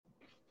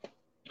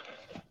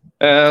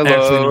Ashley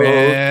Hello.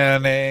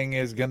 Manning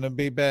is going to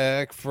be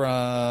back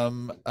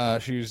from,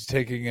 she was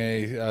taking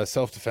a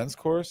self-defense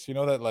course. You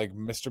know that like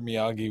Mr.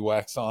 Miyagi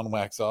wax on,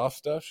 wax off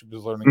stuff? She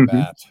was learning Mhm.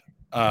 that.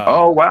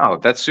 Oh, wow.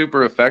 That's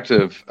super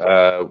effective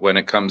when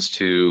it comes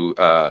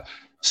to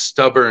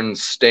stubborn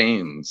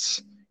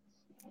stains.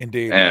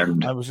 Indeed.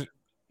 And I was,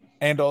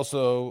 and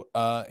also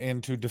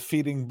into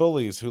defeating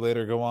bullies who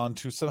later go on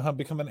to somehow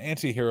become an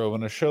anti-hero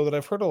in a show that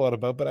I've heard a lot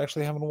about, but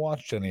actually haven't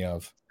watched any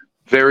of.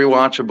 very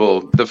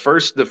watchable. The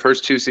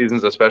first two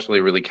seasons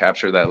especially really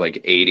capture that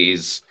like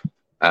 80s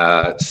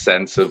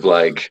sense of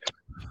like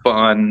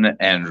fun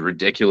and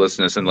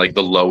ridiculousness and like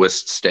the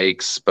lowest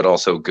stakes, but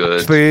also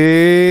good.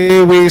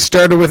 Actually, we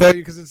started without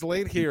you because it's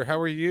late here. How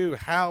are you?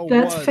 How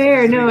That's was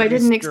fair. No, I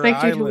visiting didn't Easter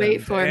expect you to wait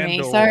Island for and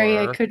me. Sorry,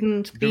 I or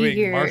couldn't be doing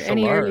here martial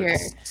any earlier.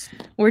 arts?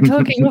 We're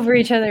talking over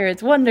each other.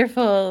 It's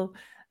wonderful.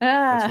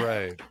 That's Ah,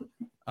 right.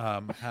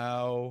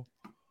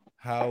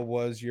 How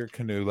was your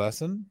canoe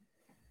lesson?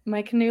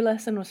 my canoe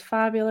lesson was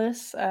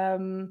fabulous.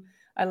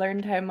 I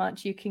learned how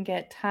much you can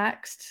get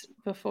taxed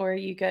before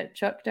you get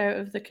chucked out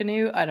of the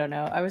canoe. I don't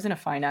know. I was in a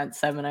finance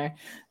seminar.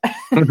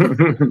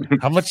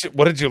 How much?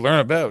 What did you learn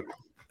about?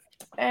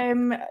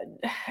 Um,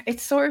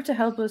 it's sort of to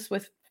help us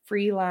with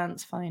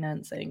freelance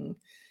financing.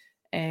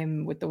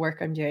 With the work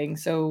I'm doing.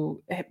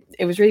 So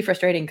it was really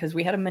frustrating because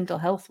we had a mental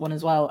health one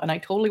as well. And I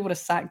totally would have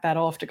sacked that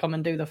off to come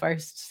and do the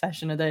first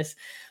session of this.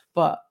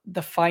 But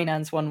the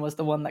finance one was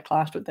the one that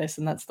clashed with this.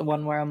 And that's the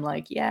one where I'm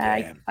like,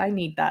 yeah, I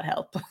need that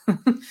help.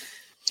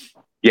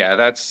 Yeah,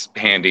 that's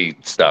handy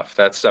stuff.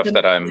 That's stuff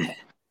that I'm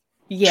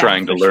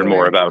trying to for learn more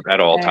sure. about at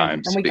all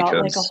times And we got like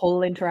a because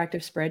whole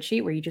interactive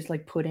spreadsheet where you just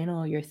like put in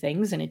all your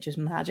things and it just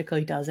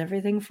magically does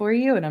everything for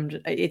you.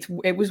 And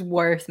it was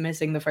worth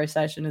missing the first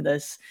session of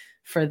this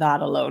for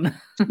that alone.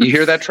 you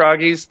hear that,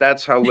 Troggies?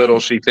 That's how little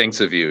she thinks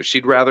of you.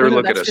 She'd rather No,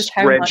 look at that's a just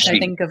how much I spreadsheet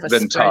think of a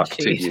than talk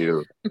to spreadsheet.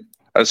 you.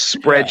 A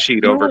spreadsheet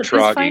You know over what? This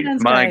Troggy.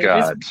 finance My guy,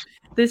 God.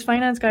 this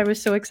finance guy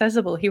was so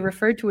accessible. He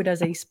referred to it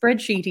as a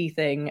spreadsheety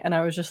thing, and I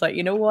was just like,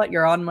 you know what?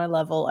 You're on my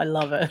level. I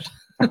love it.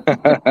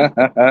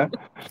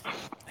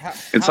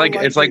 It's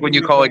like when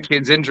you call a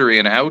kid's injury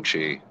an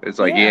ouchie. It's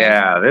like,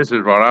 yeah, this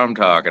is what I'm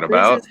talking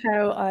about. This is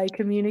how I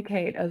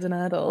communicate as an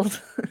adult.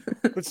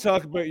 Let's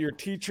talk about your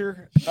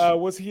teacher.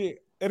 Was he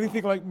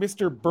anything like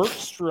Mr.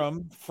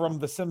 Bergstrom from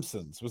The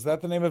Simpsons? Was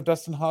that the name of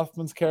Dustin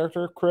Hoffman's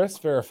character? Chris,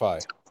 verify.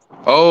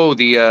 Oh,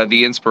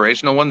 the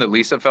inspirational one that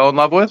Lisa fell in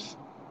love with?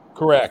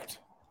 Correct.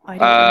 I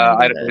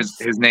don't remember this.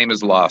 His name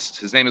is lost.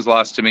 His name is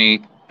lost to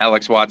me.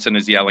 Alex Watson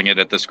is yelling it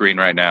at the screen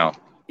right now.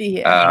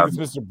 Yeah. It was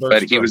Mr. Bergstrom.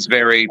 But he was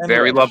very,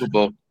 very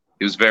lovable.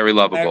 He was very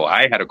lovable.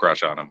 I had a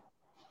crush on him.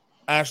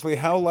 Ashley,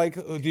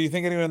 do you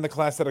think anyone in the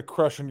class had a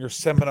crush on your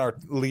seminar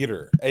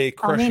leader? A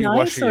crushy I mean, I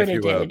wushy, sort if you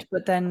of will. did,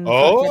 but then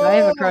I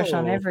have a crush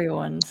on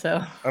everyone,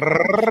 so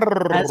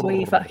as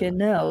we fucking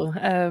know.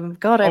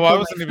 God, I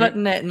put my foot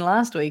in it in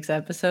last week's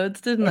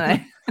episodes, didn't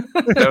I?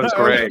 That was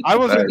great. I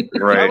wasn't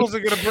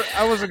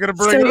gonna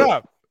bring it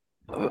up.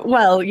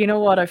 Well, you know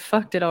what? I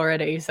fucked it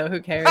already, so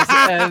who cares?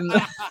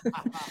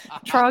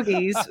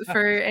 Troggies,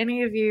 for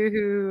any of you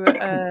who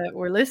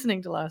were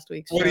listeing to last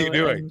week's show. What are you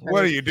doing?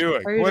 What are you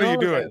doing? What are you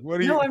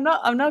doing? No,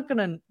 I'm not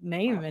gonna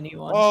name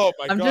anyone. Oh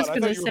my I'm God. just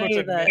gonna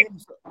say that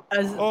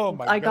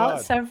I got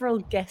God. several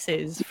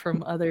guesses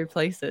from other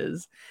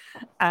places,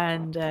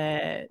 and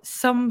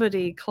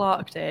somebody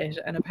clocked it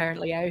and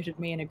apparently outed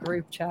me in a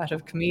group chat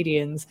of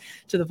comedians,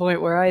 to the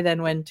point where I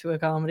then went to a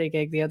comedy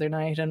gig the other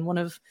night, and one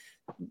of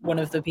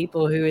the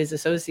people who is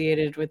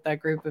associated with that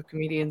group of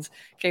comedians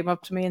came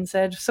up to me and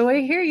said, "So I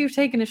hear you've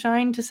taken a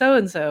shine to so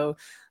and so."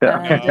 Here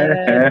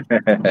are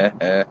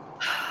the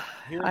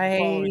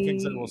following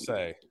things I will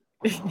say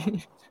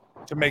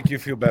to make you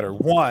feel better.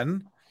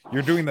 One,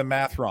 you're doing the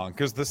math wrong,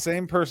 because the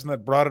same person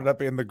that brought it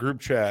up in the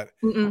group chat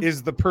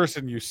is the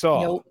person you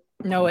saw. Nope.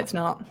 No, it's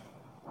not.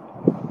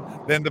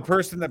 Then the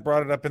person that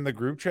brought it up in the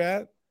group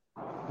chat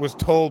was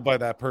told by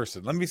that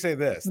person. Let me say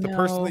this. The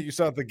person that you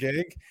saw at the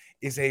gig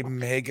is a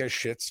mega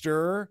shit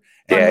stirrer.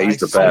 Yeah, he's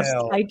the best.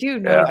 I do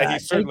know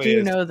that. I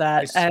do know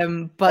that.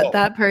 But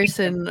that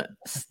person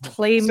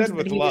claimed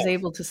that he was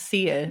able to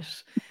see it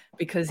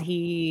because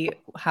he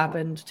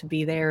happened to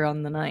be there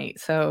on the night.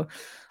 So,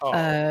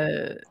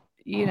 here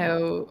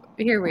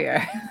we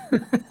are.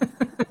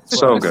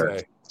 So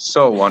good.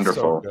 So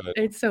wonderful. So good.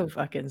 It's so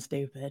fucking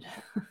stupid.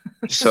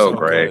 So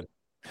great. Good.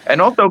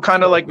 And also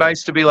kind of like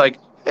nice to be like,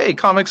 hey,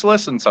 comics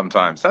listen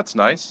sometimes. That's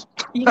nice.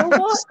 You know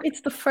what? It's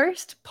the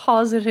first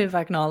positive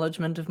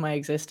acknowledgement of my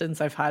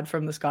existence I've had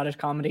from the Scottish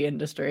comedy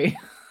industry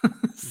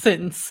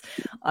since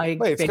I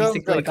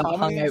basically got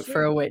hung out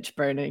for a witch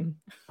burning.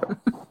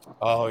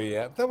 Oh,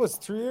 yeah. That was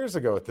 3 years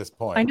ago at this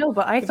point. I know,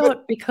 but I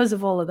thought because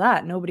of all of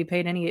that, nobody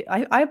paid any...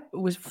 I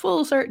was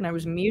full certain I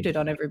was muted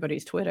on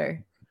everybody's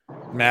Twitter.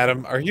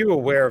 Madam, are you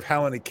aware of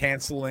how many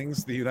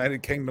cancelings the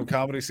United Kingdom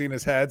comedy scene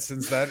has had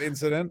since that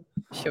incident?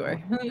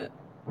 Sure.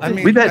 I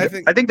mean, I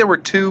think there were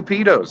 2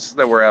 pedos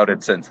that were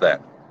outed since then.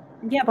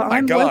 Yeah, but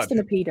I'm worse than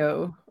a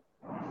pedo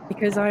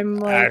because I'm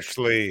like...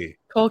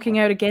 talking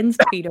out against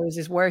pedos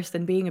is worse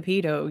than being a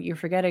pedo. You're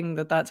forgetting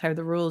that that's how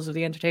the rules of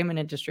the entertainment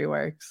industry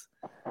works.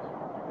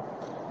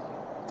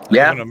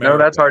 Yeah, no,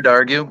 that's hard to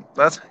argue.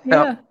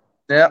 Yeah.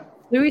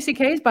 Louis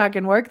C.K.'s back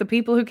in work. The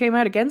people who came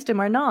out against him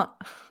are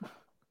not.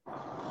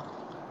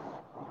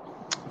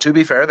 To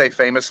be fair, they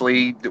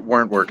famously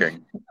weren't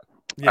working.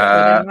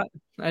 Yeah,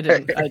 I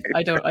didn't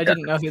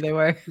know who they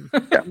were.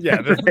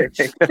 Yeah.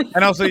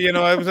 And also,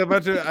 I was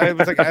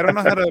like, I don't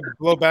know how to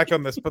blow back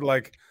on this, but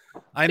like,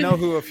 I know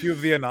who a few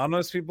of the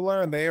anonymous people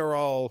are, and they are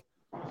all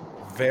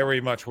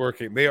very much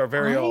working. They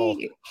are all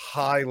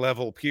high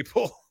level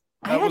people.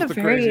 I had a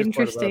very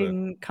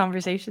interesting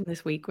conversation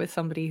this week with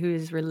somebody who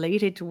is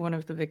related to one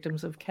of the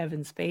victims of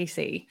Kevin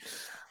Spacey.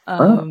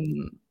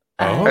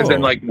 As in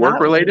like work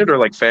related or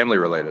like family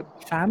related?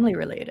 Family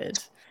related.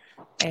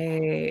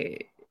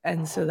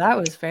 And so that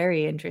was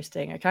very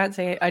interesting. I can't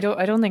say I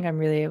don't think I'm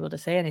really able to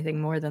say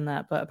anything more than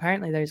that, but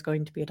apparently there's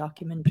going to be a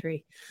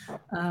documentary.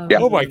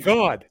 Oh my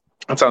God.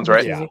 That sounds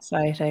right. Which is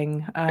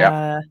exciting.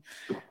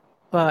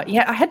 But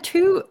yeah, I had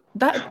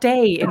that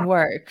day in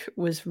work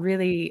was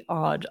really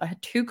odd. I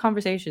had 2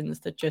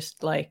 conversations that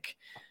just like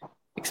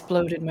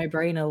exploded my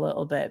brain a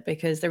little bit,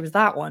 because there was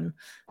that one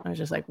and I was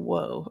just like,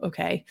 whoa,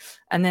 okay.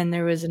 And then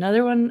there was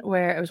another one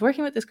where I was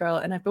working with this girl,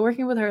 and I've been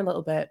working with her a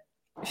little bit.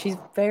 She's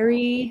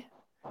very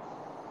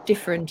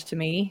different to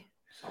me.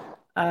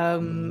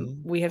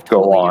 We have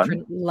totally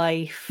different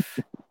life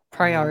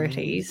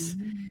priorities.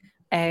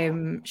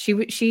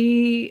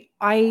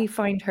 I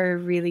find her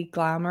really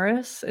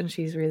glamorous, and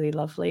she's really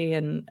lovely,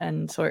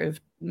 and sort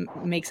of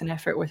makes an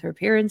effort with her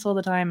appearance all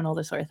the time and all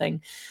this sort of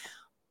thing,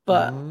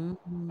 but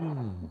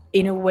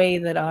in a way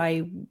that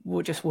I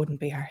wouldn't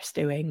be arsed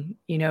doing,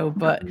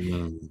 but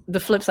the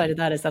flip side of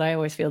that is that I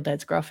always feel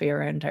dead scruffy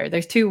around her.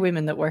 There's 2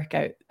 women that work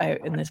out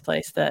in this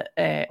place that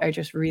are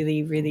just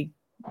really, really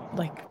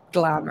like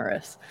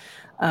glamorous.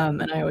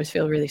 And I always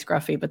feel really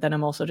scruffy, but then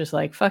I'm also just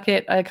like, fuck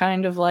it. I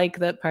kind of like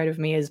that part of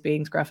me is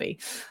being scruffy.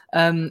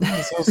 There's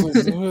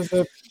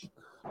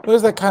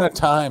that kind of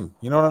time.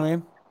 You know what I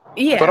mean?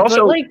 Yeah. But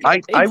also,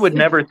 I would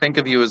never think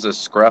of you as a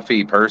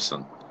scruffy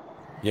person.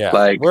 Yeah.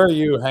 Like, where are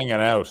you hanging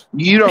out?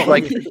 You don't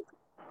like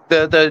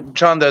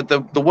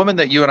the woman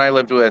that you and I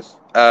lived with,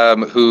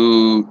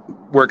 who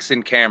works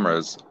in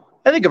cameras.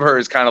 I think of her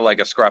as kind of like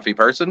a scruffy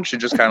person. She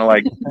just kind of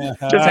like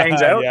just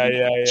hangs out,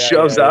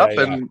 shows up,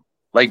 and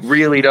like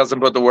really doesn't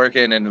put the work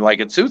in, and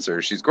like it suits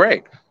her. She's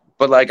great.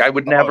 But like I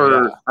would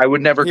never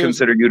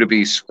consider you to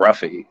be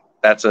scruffy.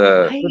 That's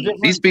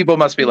these people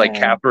must be like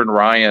Catherine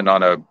Ryan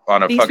on a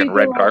fucking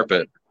red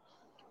carpet.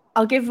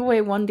 I'll give away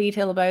one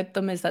detail about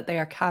them, is that they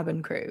are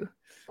cabin crew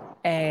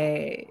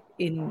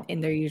in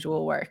their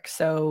usual work.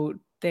 So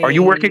Are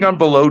you working on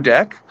below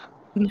deck?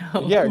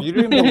 No. Yeah, are you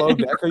doing below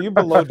deck? Are you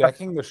below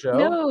decking the show?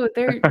 No,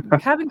 they're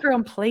cabin crew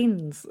on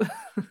planes.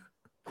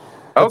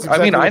 I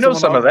mean, I know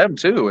some of them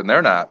too, and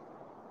they're not.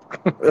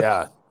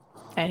 Yeah.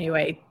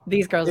 Anyway,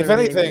 these girls are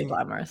really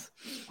glamorous.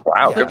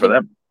 Wow, good for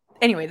them.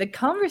 Anyway, the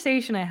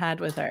conversation I had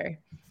with her.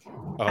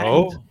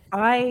 Oh.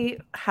 I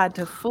had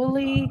to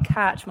fully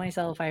catch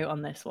myself out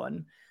on this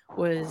one,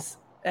 was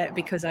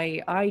because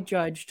I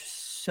judged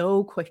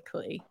so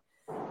quickly.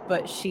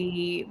 But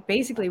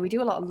we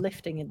do a lot of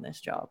lifting in this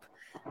job.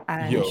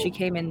 And she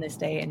came in this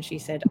day and she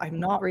said, I'm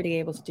not really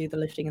able to do the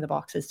lifting in the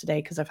boxes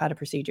today because I've had a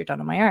procedure done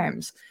on my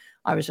arms.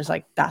 I was just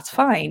like, that's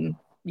fine.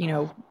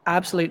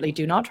 Absolutely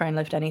do not try and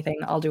lift anything.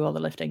 I'll do all the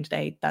lifting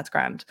today. That's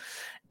grand.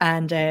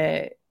 And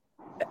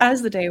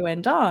as the day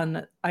went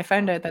on, I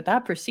found out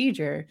that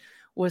procedure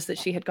was that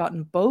she had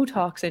gotten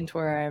Botox into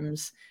her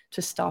arms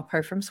to stop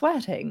her from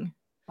sweating.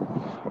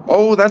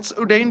 Oh, that's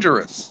so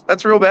dangerous.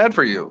 That's real bad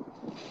for you.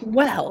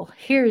 Well,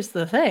 here's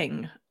the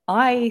thing.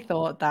 I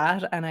thought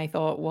that, and I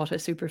thought, what a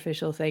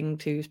superficial thing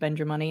to spend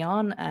your money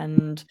on,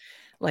 and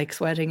like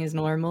sweating is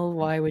normal.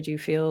 Why would you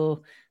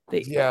feel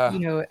that? Yeah.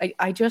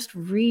 I just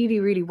really,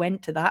 really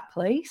went to that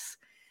place.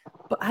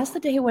 But as the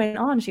day went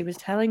on, she was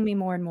telling me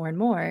more and more and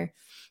more,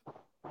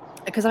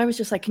 because I was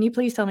just like, can you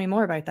please tell me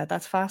more about that?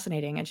 That's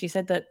fascinating. And she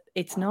said that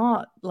it's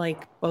not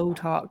like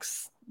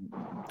Botox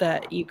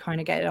that you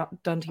kind of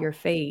get done to your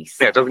face.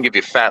 Yeah, it doesn't give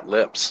you fat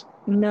lips.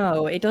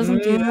 No, it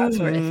doesn't do that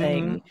sort of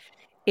thing.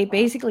 It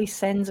basically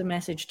sends a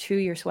message to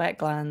your sweat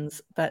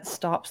glands that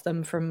stops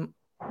them from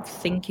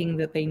thinking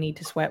that they need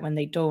to sweat when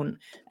they don't.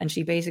 And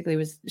she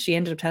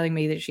ended up telling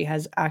me that she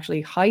has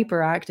actually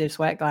hyperactive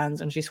sweat glands,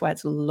 and she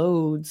sweats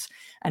loads,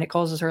 and it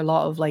causes her a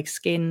lot of like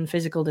skin,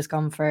 physical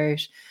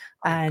discomfort.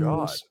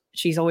 And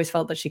she's always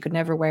felt that she could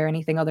never wear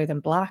anything other than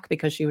black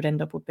because she would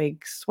end up with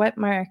big sweat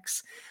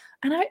marks.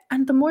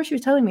 And the more she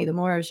was telling me, the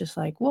more I was just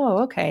like, whoa,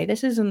 okay,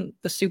 this isn't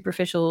the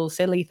superficial,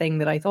 silly thing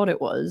that I thought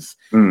it was.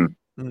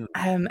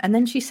 And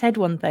then she said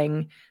one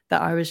thing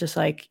that I was just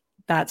like,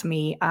 that's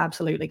me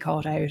absolutely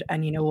caught out.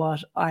 And you know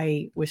what?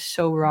 I was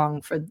so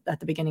wrong at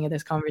the beginning of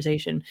this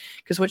conversation,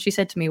 because what she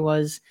said to me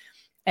was,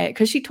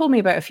 because she told me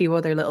about a few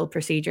other little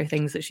procedure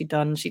things that she'd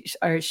done.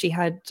 She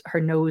had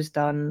her nose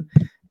done,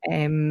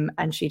 and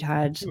she'd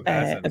had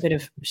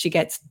she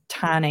gets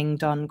tanning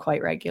done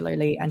quite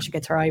regularly, and she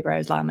gets her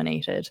eyebrows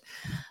laminated.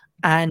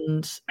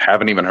 And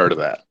Haven't even heard of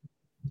that.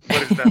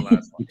 What is that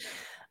last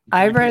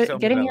one?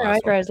 Getting your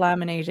eyebrows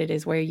laminated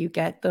is where you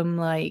get them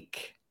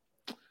like,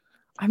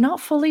 I'm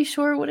not fully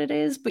sure what it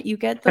is, but you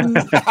get them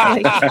like,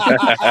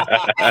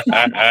 you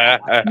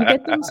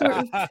get them sort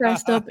of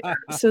pressed up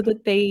so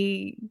that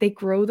they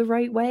grow the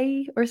right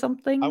way or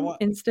something.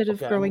 Instead of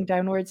growing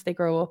downwards, they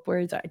grow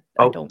upwards. I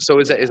don't. So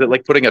is it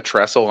like putting a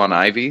trestle on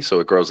ivy so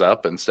it grows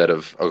up instead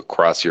of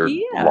across your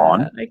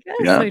lawn? I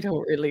guess. I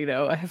don't really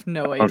know. I have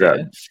no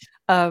idea.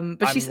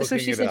 But she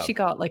said she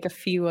got like a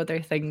few other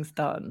things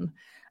done,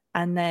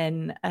 and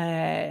then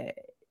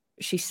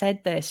she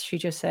said this. She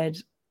just said,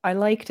 I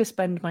like to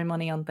spend my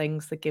money on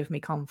things that give me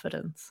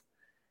confidence.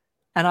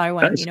 And I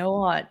went, you know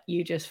what?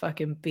 You just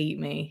fucking beat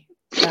me.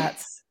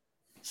 That's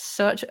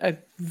such a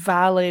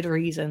valid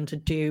reason to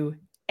do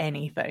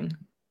anything.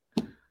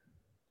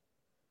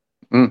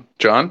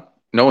 John,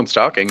 no one's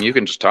talking. You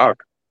can just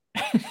talk.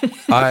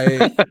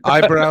 Eyebrow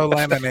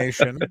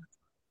lamination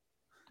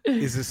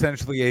is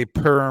essentially a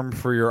perm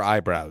for your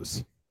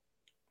eyebrows.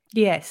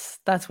 Yes,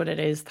 that's what it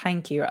is.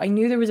 Thank you. I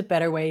knew there was a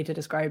better way to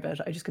describe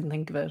it. I just couldn't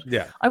think of it.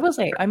 Yeah. I will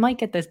say I might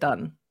get this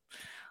done.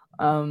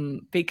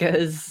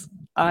 Because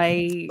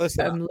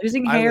I'm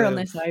losing hair on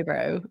this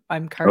eyebrow.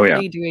 I'm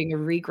currently doing a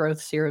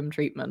regrowth serum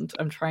treatment.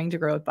 I'm trying to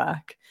grow it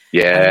back.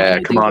 Yeah,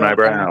 come on,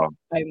 eyebrow.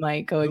 I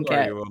might go and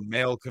get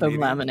them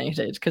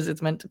laminated because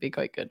it's meant to be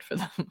quite good for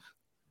them.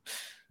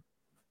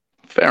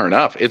 Fair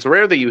enough. It's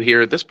rare that you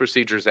hear this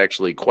procedure is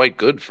actually quite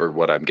good for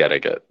what I'm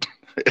getting at.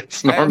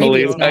 It's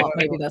normally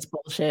maybe that's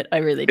bullshit. I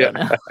really don't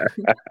know.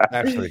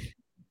 Actually,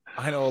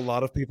 I know a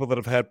lot of people that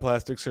have had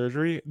plastic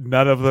surgery.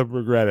 None of them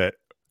regret it.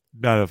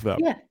 None of them.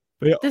 Yeah.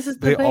 This is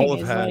the thing. All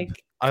have had.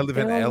 Like, I live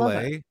in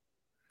LA.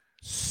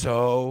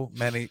 So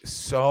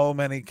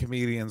many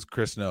comedians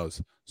Chris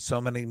knows. So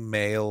many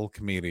male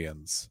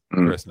comedians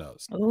Chris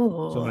knows.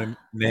 Ooh, so many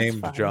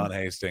named John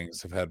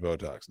Hastings have had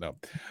Botox.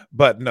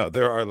 But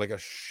there are like a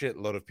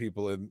shitload of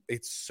people, and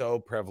it's so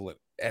prevalent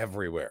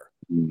everywhere.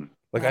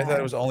 Like I thought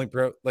it was only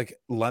like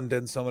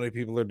London. So many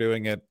people are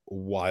doing it.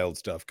 Wild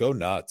stuff. Go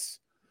nuts.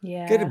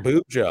 Yeah. Get a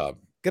boob job.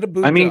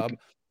 Job.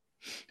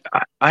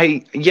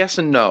 I yes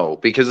and no,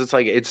 because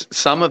it's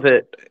some of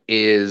it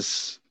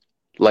is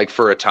like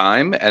for a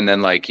time, and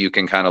then like you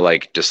can kind of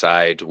like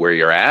decide where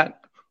you're at.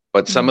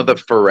 But some of the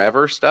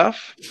forever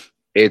stuff,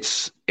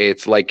 it's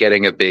like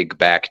getting a big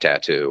back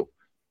tattoo,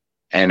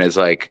 and it's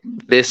like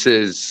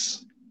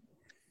is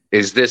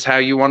this how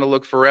you want to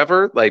look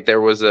forever? Like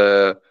there was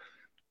a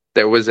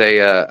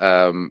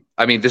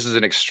I mean, this is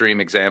an extreme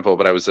example,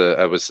 but I was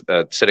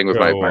sitting with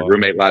my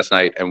roommate last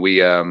night, and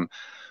we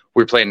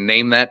were playing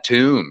Name That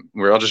Tune.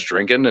 We were all just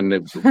drinking,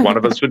 and one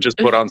of us would just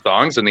put on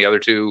songs, and the other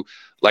two,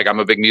 like I'm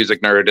a big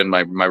music nerd, and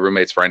my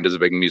roommate's friend is a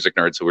big music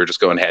nerd, so we were just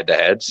going head to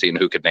head, seeing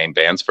who could name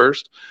bands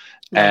first.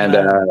 And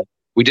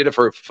we did it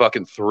for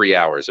fucking 3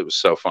 hours. It was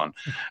so fun.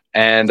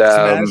 And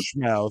Smash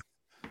Mouth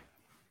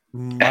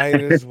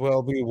might as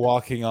well be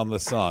Walking on the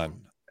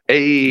Sun.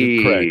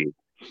 Hey.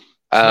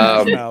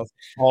 Mouth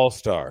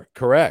All-Star,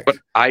 correct. But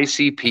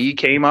ICP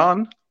came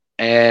on,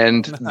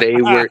 and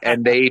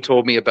they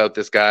told me about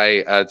this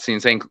guy.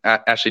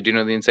 Ashley, do you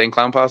know the Insane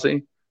Clown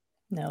Posse?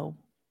 No.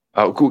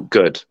 Oh,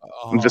 good.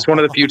 Just one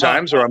of the few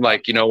times where I'm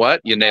like, you know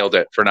what? You nailed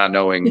it for not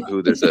knowing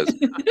who this is.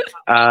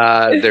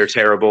 They're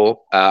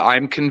terrible.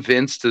 I'm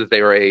convinced that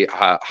they are a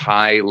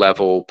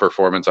high-level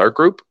performance art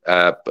group,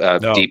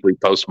 deeply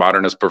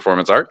postmodernist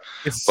performance art.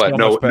 But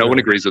no one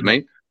agrees with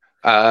me.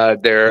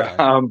 But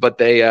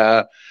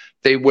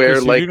they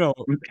wear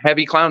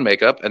heavy clown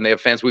makeup, and they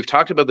have fans. We've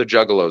talked about the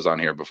Juggalos on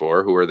here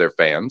before, who are their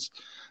fans.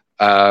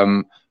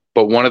 But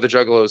one of the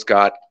Juggalos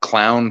got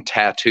clown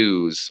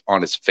tattoos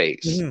on his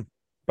face. Mm-hmm.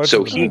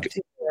 So he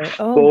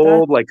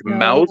full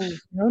mouth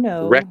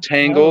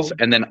rectangles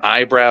and then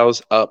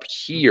eyebrows up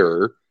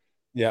here,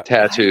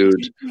 tattooed.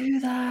 Why did you do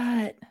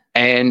that?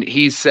 And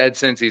he said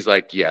since he's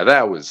like, yeah,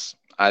 that was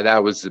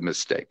a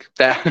mistake.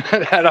 That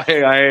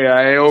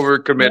I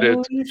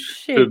overcommitted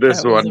to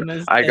this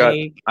one.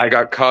 I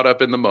got caught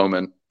up in the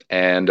moment,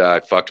 and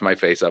I fucked my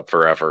face up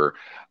forever.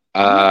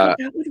 That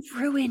would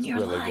ruin your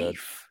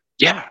life.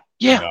 Good. Yeah.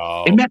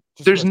 No,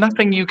 there's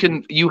nothing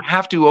you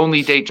have to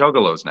only date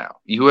juggalos now.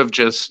 You have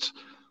just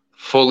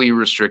fully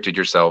restricted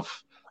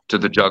yourself to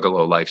the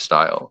juggalo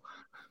lifestyle.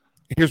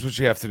 Here's what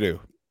you have to do.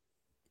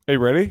 Hey,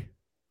 ready?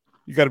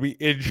 You got to be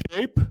in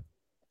shape,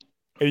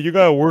 and you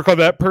got to work on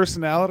that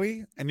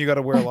personality, and you got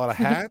to wear a lot of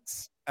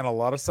hats and a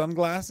lot of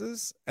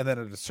sunglasses, and then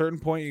at a certain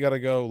point you got to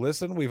go,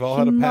 listen, we've all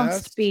had a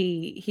past.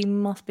 He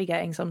must be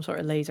getting some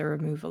sort of laser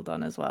removal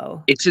done as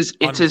well. It's his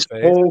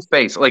whole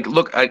face. Like,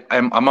 look,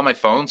 I'm on my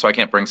phone, so I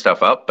can't bring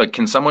stuff up, but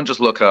can someone just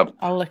look up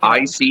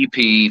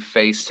ICP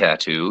face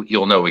tattoo?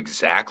 You'll know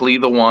exactly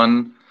the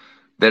one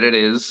that it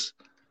is.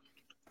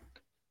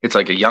 It's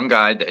like a young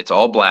guy, it's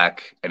all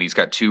black, and he's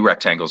got two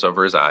rectangles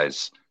over his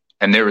eyes.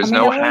 And there is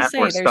no hat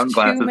or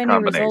sunglasses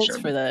combination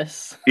for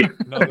this. Yeah.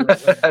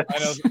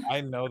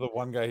 I know the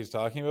one guy he's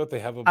talking about. They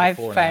have a before. I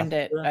have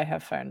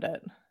found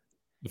it.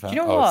 Do you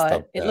know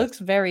what? It looks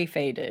very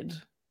faded.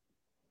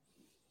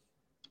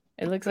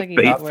 It looks like he's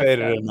Not worked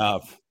faded out.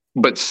 enough.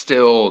 But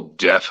still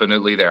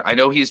definitely there. I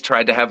know he's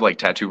tried to have like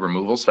tattoo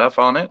removal stuff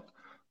on it,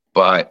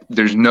 but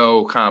there's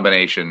no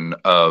combination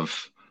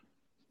of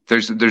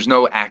there's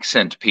no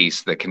accent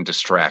piece that can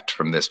distract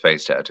from this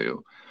face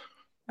tattoo.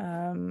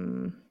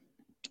 I'm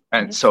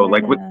And just so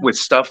trying like to... with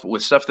stuff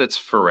that's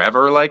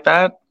forever like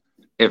that,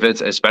 if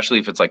it's especially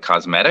if it's like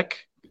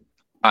cosmetic,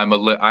 I'm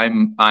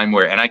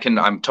where, and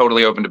I'm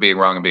totally open to being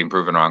wrong and being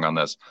proven wrong on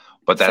this,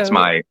 but that's So,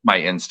 my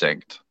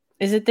instinct.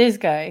 is it this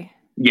guy?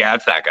 Yeah,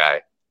 it's that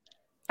guy.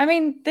 I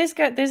mean, this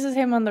is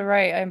him on the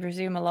right, I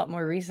presume a lot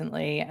more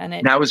recently.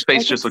 And Now his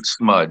face like just looks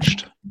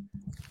smudged.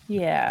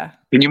 Yeah.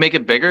 Can you make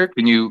it bigger?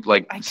 Can you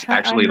like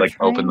actually I'm like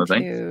open the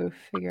trying thing? to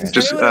figure Does out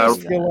Just, anyone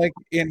else feel like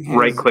in his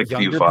right-click view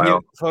younger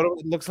file. photo,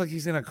 it looks like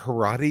he's in a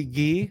karate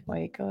gi?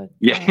 Wait, God.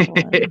 Yeah.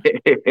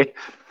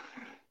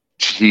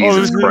 Jesus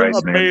this is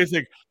Christ, man.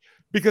 amazing.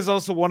 Because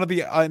also one of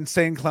the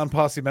Insane Clown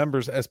Posse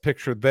members, as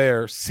pictured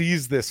there,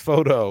 sees this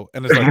photo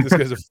and is like, "This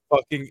guy's a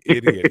fucking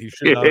idiot. He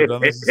should not have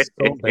done this. This is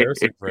so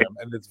embarrassing for him."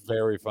 And it's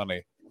very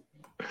funny.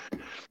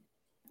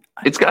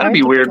 It's got to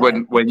be weird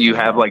when you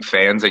have like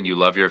fans and you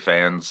love your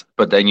fans,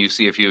 but then you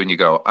see a few and you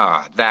go,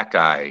 that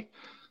guy.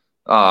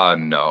 Oh,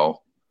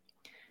 no.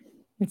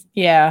 It's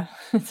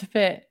a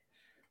bit...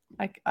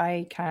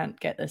 I can't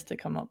get this to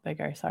come up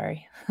bigger.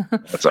 Sorry.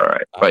 That's all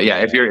right. But yeah,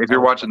 if you're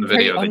watching the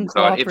video, very then you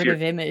thought,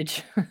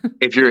 image.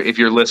 if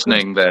you're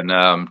listening, then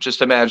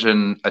just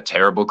imagine a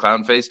terrible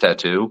clown face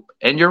tattoo,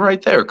 and you're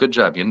right there. Good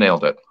job, you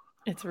nailed it.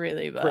 It's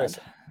really bad. Chris,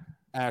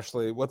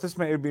 Ashley, what this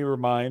made me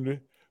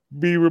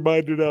be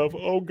reminded of.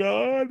 Oh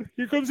God,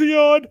 here comes the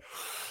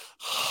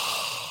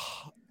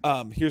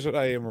yawn. Here's what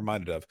I am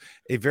reminded of: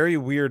 a very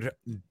weird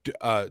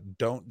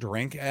 "don't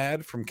drink"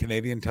 ad from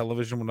Canadian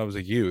television when I was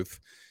a youth.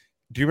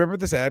 Do you remember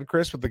this ad,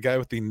 Chris, with the guy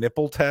with the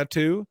nipple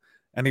tattoo?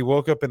 And he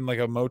woke up in like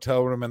a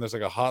motel room and there's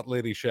like a hot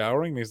lady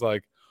showering. And he's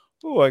like,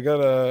 "Oh, I got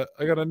a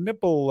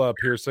nipple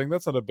piercing.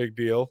 That's not a big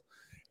deal."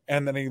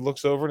 And then he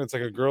looks over and it's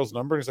like a girl's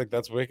number. And he's like,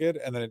 "That's wicked."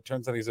 And then it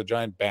turns out he's a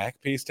giant back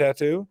piece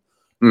tattoo.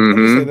 Let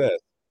me say this.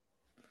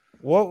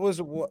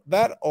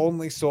 That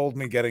only sold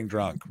me getting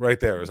drunk right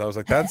there. I was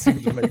like, that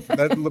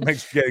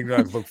makes getting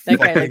drunk look. That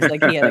guy looks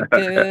like he had a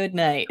good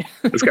night.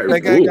 That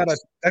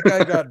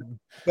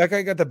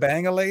guy got the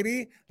bang a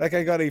lady. That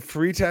guy got a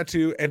free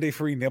tattoo and a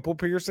free nipple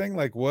piercing.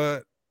 Like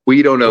what?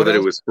 We don't know that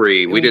it was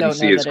free. We didn't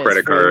see his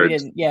credit card.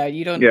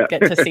 You don't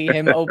get to see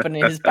him open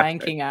his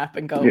banking app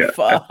and go,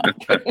 fuck.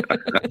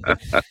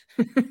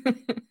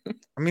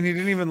 I mean, he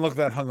didn't even look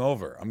that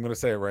hungover. I'm going to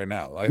say it right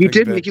now. He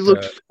didn't. He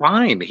looked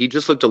fine. He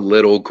just looked a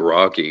little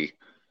groggy.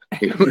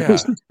 Yeah.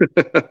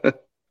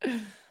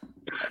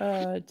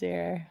 Oh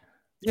dear.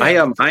 Yeah, I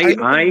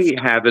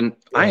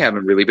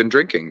haven't really been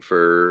drinking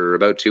for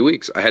about 2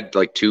 weeks. I had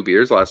like 2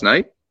 beers last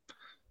night,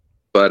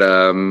 but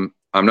I'm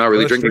not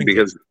really drinking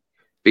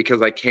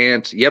because I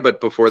can't. Yeah, but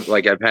before,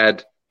 like I've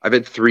had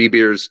 3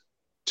 beers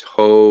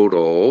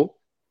total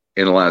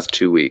in the last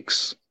 2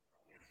 weeks.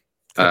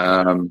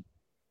 And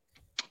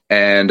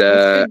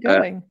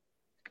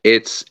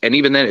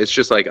even then it's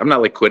just like I'm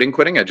not like quitting.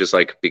 I just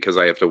like, because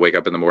I have to wake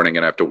up in the morning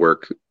and I have to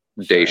work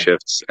day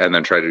shifts and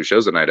then try to do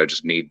shows at night. I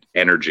just need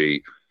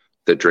energy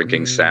that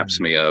drinking saps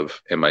me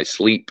of in my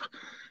sleep.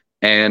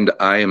 And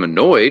I am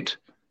annoyed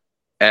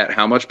at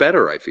how much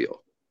better I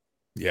feel.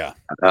 Yeah.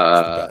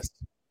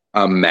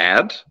 I'm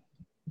mad.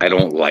 I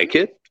don't like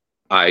it.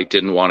 I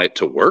didn't want it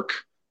to work.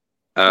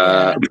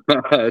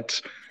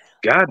 But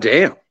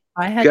goddamn.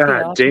 I had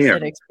the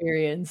opposite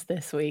experience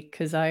this week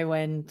because I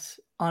went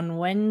on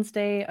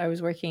Wednesday. I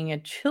was working a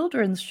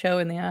children's show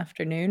in the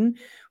afternoon,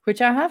 which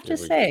I have to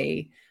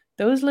say,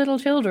 those little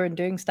children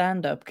doing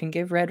stand-up can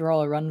give Red Raw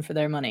a run for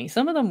their money.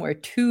 Some of them were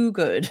too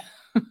good.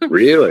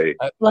 Really?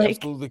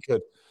 Absolutely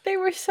could. They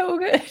were so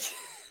good.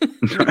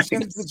 You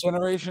understand that the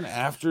generation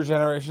after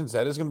Generation Z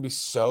is going to be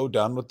so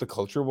done with the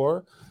culture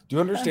war? Do you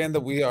understand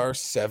that we are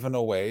 7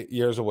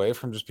 years away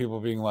from just people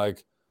being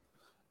like,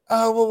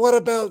 "Oh, well, what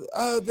about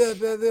and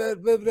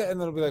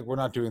they'll be like, "We're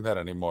not doing that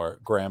anymore,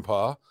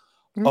 Grandpa."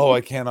 Mm-hmm. Oh,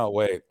 I cannot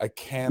wait. I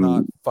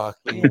cannot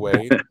fucking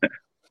wait.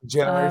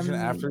 Generation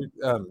after,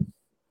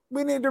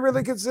 we need to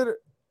really consider.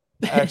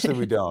 Actually,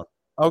 we don't.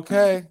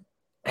 Okay.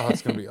 Oh,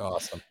 it's gonna be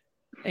awesome.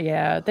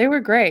 Yeah, they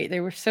were great. They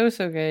were so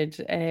good.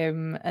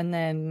 And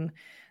then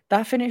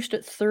that finished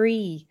at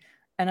 3.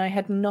 And I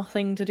had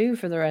nothing to do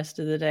for the rest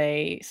of the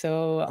day.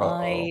 So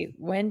I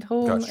went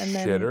home and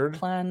then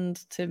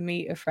planned to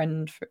meet a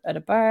friend at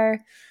a bar,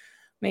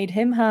 made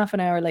him half an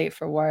hour late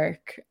for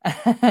work,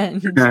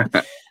 and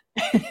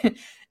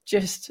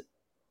just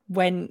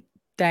went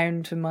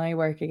down to my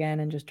work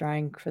again and just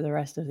drank for the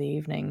rest of the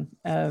evening.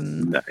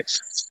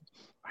 Nice.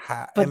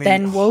 But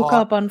then woke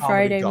up on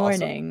Friday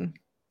morning,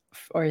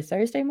 or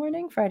Thursday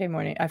morning, Friday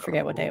morning. I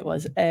forget what day it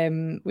was.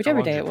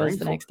 Whichever day it was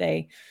the next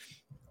day.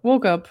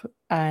 Woke up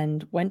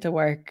and went to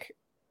work.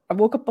 I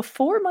woke up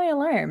before my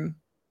alarm,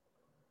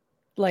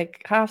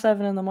 like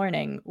 7:30 in the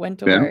morning, went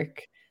to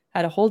work,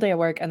 had a whole day of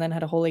work, and then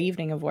had a whole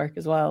evening of work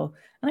as well.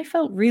 And I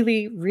felt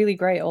really, really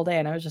great all day.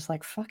 And I was just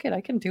like, fuck it,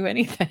 I can do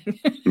anything.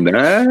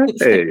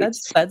 Nice.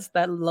 Like,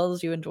 that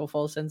lulls you into a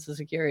false sense of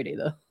security,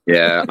 though.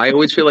 Yeah, I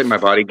always feel like my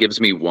body gives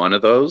me one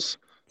of those.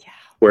 Yeah.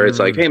 Where it's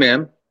like, hey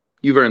man,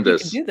 you've earned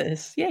this. You can do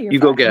this. Yeah, you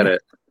go get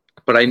it.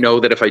 But I know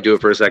that if I do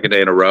it for a second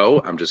day in a row,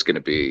 I'm just gonna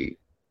be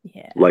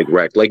like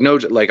wrecked. Like no,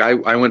 like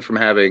I went from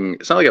having,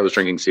 it's not like I was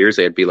drinking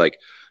seriously. I'd be like,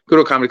 go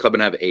to a comedy club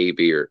and have a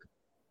beer.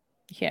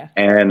 Yeah.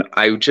 And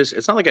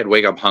it's not like I'd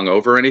wake up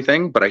hungover or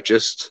anything, but I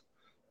just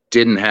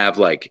didn't have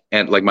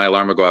and my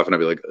alarm would go off and I'd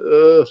be like,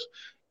 ugh.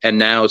 And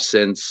now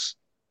since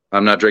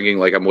I'm not drinking,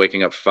 like I'm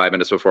waking up 5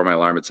 minutes before my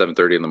alarm at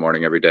 7:30 in the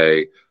morning every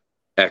day,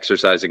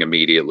 exercising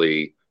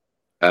immediately.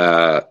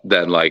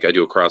 Then like I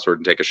do a crossword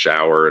and take a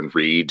shower and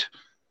read.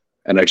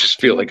 And I just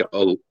feel like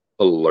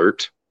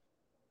alert.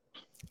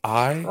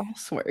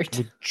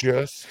 Crossword.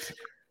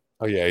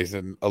 Oh yeah, he's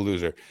a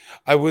loser.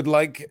 I would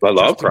like. I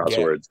love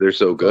crosswords. They're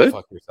so good. Go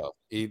fuck yourself.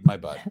 Eat my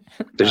butt.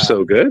 They're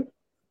so good.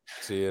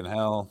 See you in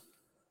hell.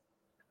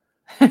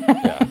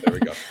 Yeah, there we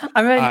go.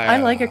 I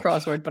like a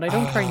crossword, but I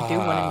don't try and do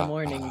one in the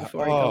morning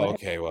before I go.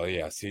 Okay, well,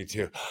 yeah, see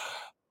too.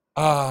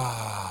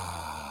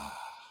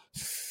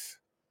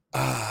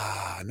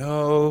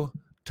 No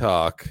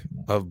talk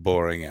of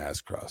boring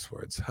ass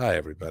crosswords. Hi,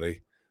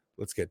 everybody.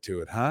 Let's get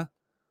to it, huh?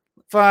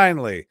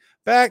 Finally,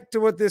 back to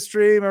what this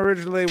stream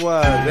originally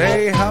was.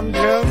 Hey,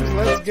 humdums,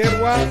 let's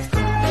get wild.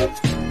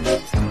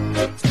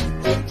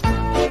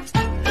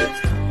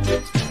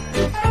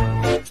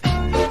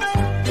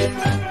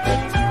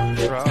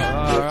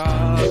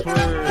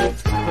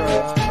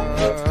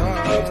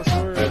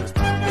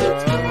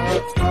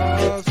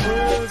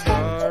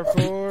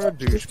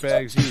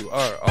 Douchebags, you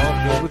are all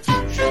filled with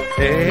douche.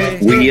 Hey,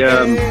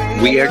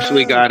 we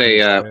actually got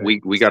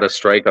we got a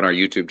strike on our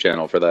YouTube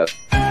channel for that.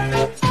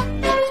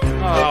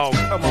 Oh,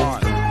 come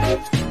on.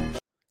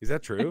 Is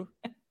that true?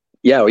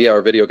 Yeah,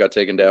 our video got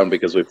taken down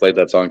because we played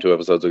that song 2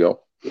 episodes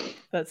ago.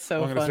 That's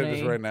so funny. I'm going to say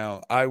this right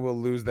now. I will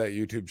lose that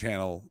YouTube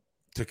channel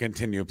to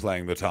continue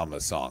playing the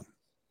Thomas song.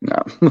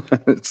 No,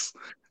 it's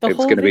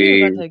going to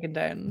be got taken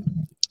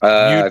down.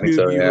 I think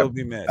so. You yeah. will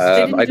be missed.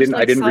 I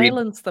didn't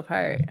silence the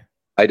part.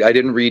 I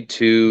didn't read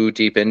too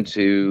deep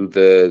into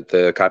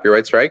the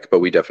copyright strike,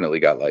 but we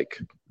definitely got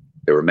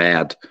they were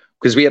mad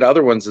because we had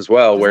other ones as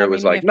well where it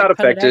was like not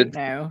affected,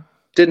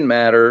 didn't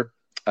matter.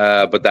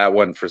 But that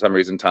one, for some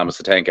reason, Thomas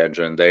the Tank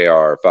Engine, they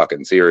are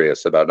fucking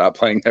serious about not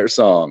playing their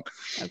song.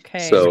 Okay,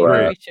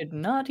 so we should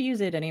not use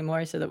it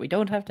anymore so that we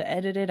don't have to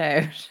edit it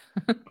out.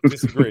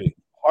 Disagree.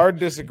 Hard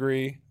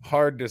disagree.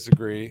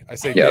 I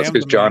say, yeah,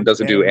 because John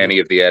doesn't do any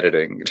of the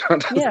editing. John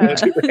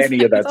doesn't do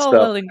any of that stuff.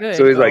 Well and good.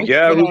 So he's like,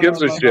 yeah, who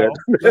gives a shit?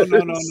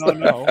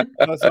 No.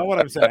 That's not what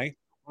I'm saying.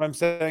 What I'm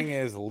saying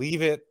is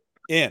leave it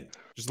in.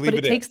 Just leave it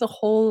in. But it takes the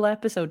whole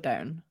episode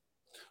down.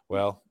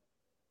 Well,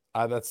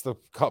 that's the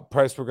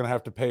price we're going to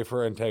have to pay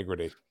for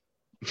integrity.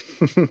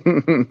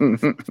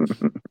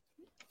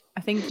 I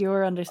think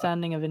your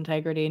understanding of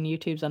integrity and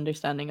YouTube's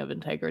understanding of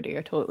integrity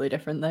are totally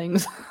different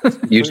things.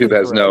 YouTube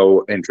has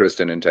no interest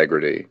in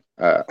integrity.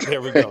 There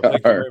we go. Thank you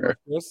very much,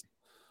 Chris.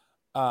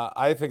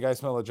 I think I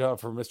smell a job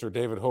for Mr.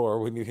 David Hoare.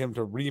 We need him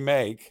to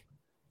remake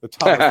the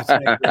Thomas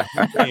the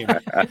Tank theme,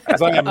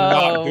 because I am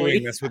not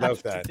doing this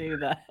without that. Do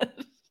that.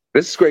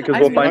 This is great because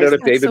we'll find out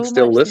if David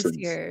still listens.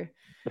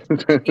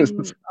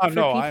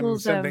 No,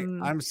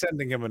 I'm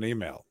sending him an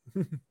email.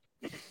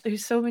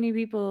 There's so many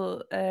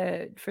people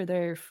for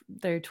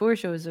their tour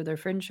shows or their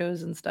fringe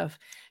shows and stuff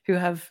who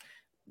have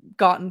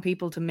gotten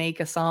people to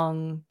make a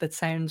song that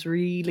sounds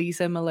really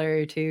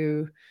similar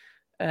to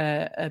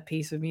a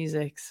piece of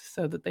music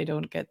so that they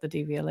don't get the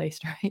DVLA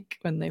strike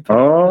when they put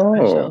on the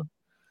special.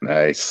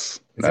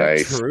 Nice. Is that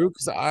true?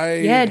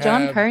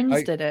 John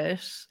Kearns did it.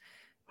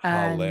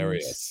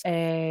 Hilarious.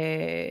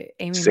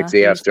 Amy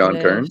Sexy ass John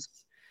Kearns.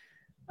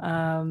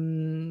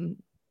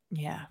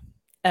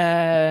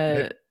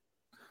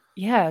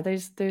 Yeah,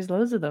 there's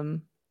loads of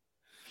them.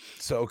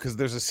 So, because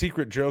there's a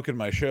secret joke in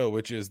my show,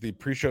 which is the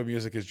pre-show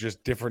music is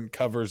just different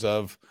covers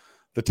of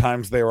The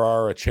Times They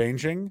Are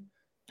A-Changing.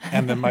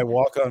 And then my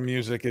walk-on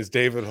music is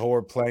David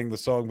Hoare playing the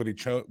song, but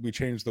we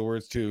changed the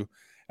words to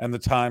And the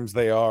Times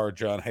They Are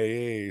John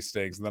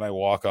Hastings. And then I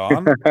walk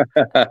on. And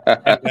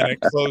then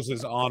it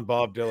closes on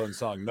Bob Dylan's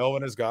song. No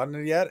one has gotten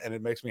it yet, and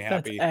it makes me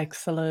happy. That's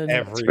excellent.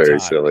 Every very time.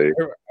 Silly.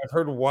 I've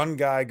heard one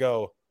guy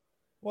go,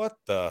 what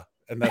the?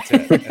 And that's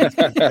it. And it's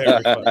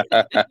very funny.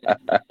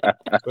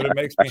 But it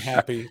makes me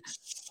happy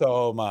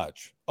so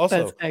much. Also,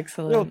 that's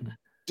excellent. Real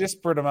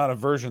disparate amount of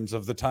versions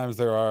of The Times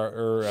There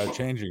Are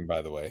Changing,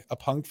 by the way. A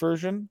punk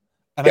version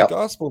and a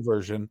gospel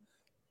version.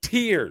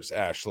 Tears,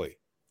 Ashley.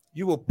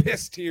 You will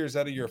piss tears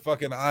out of your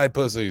fucking eye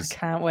pussies. I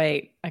can't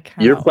wait.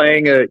 You're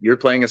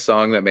playing a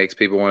song that makes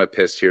people want to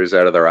piss tears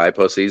out of their eye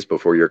pussies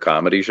before your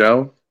comedy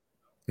show?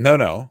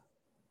 No.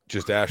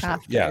 Just Ashley.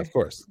 After. Yeah, of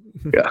course.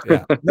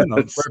 Yeah. No,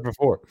 right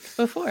before.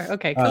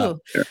 Okay, cool.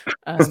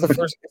 It's the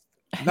first,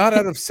 not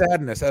out of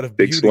sadness, out of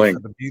big beauty, swing. for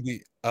the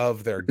beauty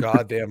of their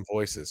goddamn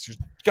voices. Just,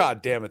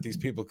 God damn it, these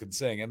people can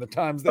sing, and the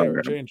times they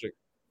were changing.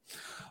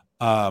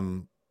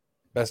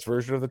 Best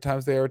version of the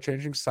times they are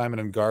changing. Simon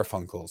and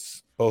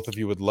Garfunkel's. Both of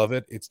you would love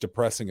it. It's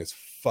depressing as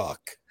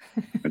fuck.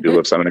 I do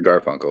love Simon and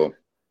Garfunkel.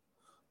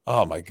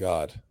 Oh my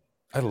god,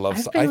 I've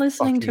been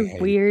listening to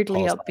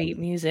weirdly upbeat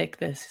music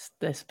this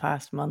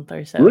past month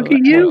or so. Look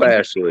at you,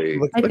 Ashley.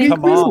 I think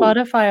my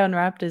Spotify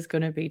Unwrapped is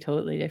going to be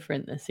totally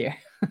different this year.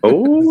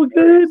 Oh,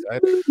 good.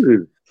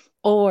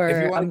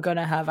 Or I'm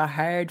gonna have a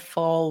hard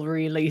fall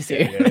really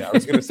soon. Yeah. I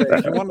was gonna say,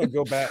 if you want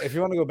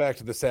to go back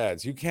to the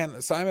sads, you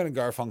can. Simon and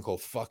Garfunkel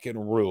fucking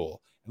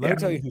rule. And let me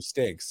tell you who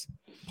stinks.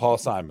 Paul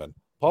Simon.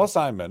 Paul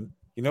Simon.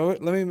 You know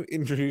what? Let me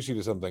introduce you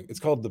to something. It's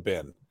called the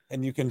bin,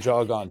 and you can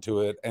jog onto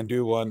it and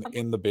do one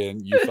in the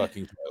bin. You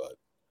fucking toilet.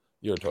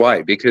 You're a toilet.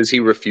 Why? Because he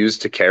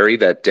refused to carry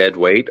that dead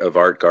weight of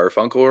Art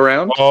Garfunkel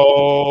around.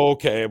 Oh,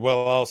 okay.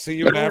 Well, I'll see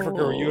you in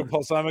Africa, where you and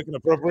Paul Simon can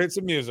appropriate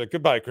some music.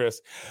 Goodbye,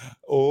 Chris.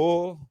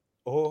 Oh,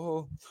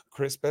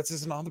 Chris Betts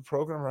isn't on the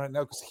program right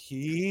now because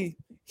he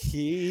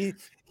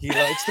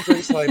likes the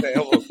Grace Light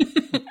album.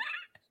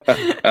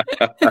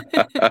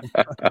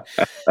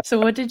 So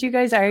what did you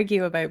guys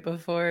argue about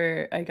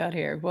before I got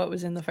here? What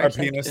was in the first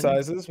Our penis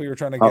section? sizes. We were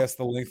trying to guess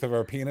the length of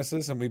our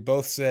penises, and we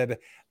both said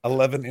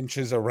 11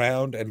 inches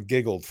around and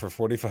giggled for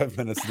 45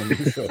 minutes, and then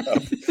we showed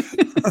up.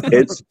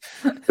 It's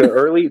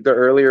the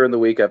earlier in the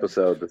week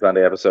episode, the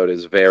Sunday episode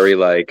is very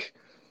like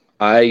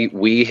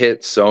we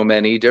hit so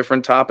many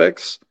different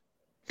topics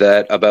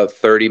that about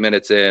 30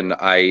 minutes in,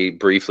 I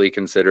briefly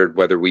considered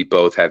whether we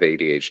both have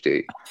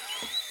ADHD.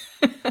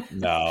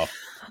 No.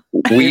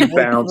 We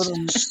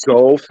bounced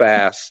so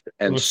fast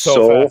and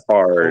so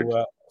hard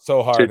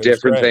to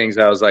different things.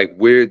 I was like,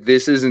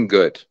 this isn't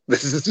good.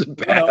 This is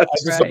bad. No,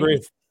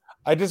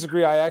 I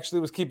disagree. I actually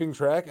was keeping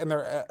track, and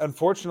there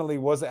unfortunately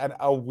was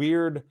a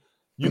weird.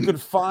 You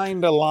could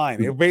find a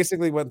line. It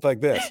basically went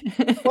like this.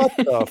 What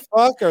the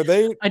fuck are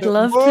they? I'd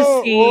love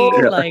to see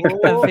like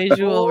a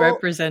visual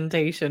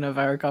representation of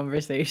our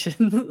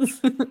conversations.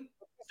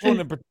 One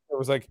in particular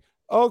was like,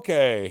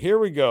 okay, here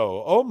we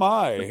go. Oh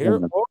my, here.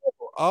 It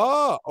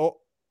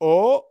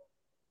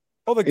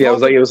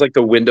was like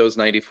the Windows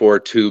 94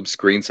 tube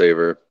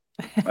screensaver.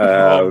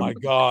 Oh my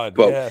god!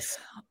 Yes.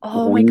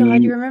 Oh my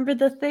god! You remember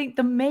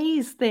the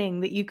maze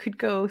thing that you could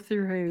go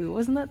through?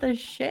 Wasn't that the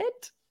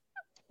shit?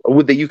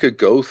 That you could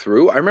go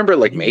through. I remember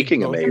like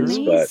making a maze,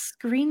 but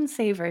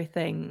screensaver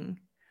thing.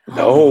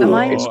 No,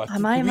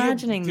 am I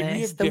imagining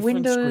this? The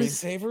Windows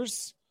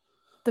screensavers.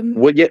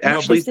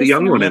 Ashley's the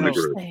young one in the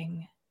group.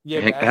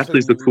 Yeah,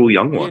 Ashley's the cool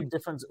young one.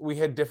 We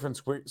had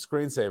different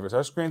screensavers. Our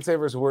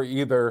screensavers were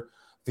either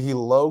the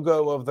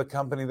logo of the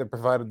company that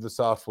provided the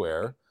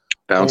software,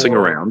 bouncing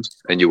around,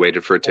 and you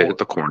waited for it to hit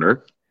the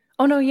corner.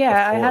 Oh no,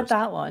 yeah, I had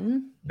that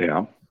one.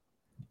 Yeah,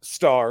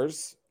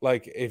 stars.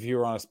 Like if you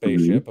were on a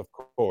spaceship, of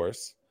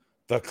course.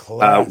 The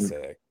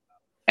classic.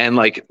 And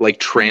like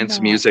trance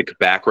music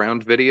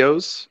background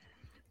videos.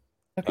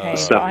 Okay,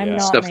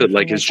 stuff that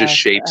like is just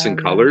shapes and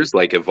colors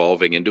like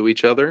evolving into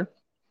each other.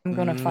 I'm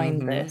gonna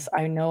find this.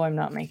 I know I'm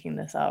not making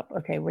this up.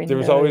 Okay,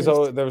 Windows,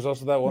 there was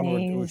also that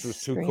one which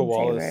was two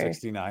koalas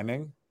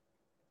 69ing.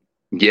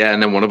 Yeah,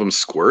 and then one of them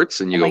squirts,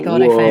 and you go,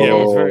 God,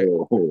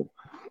 whoa.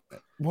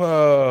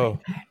 Whoa.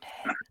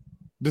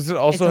 Does it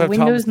also have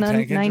Windows Thomas the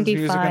Tank Engine's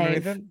music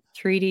underneath it?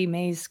 3D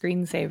maze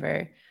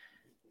screensaver?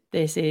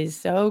 This is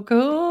so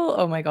cool.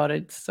 Oh my god,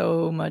 it's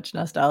so much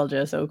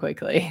nostalgia so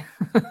quickly.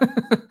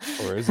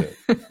 Or is it?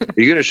 Are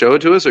you going to show it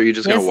to us, or are you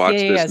just going to watch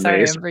this? Yeah,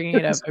 sorry, I'm bringing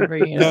it up.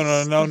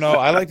 No.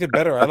 I liked it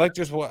better. I liked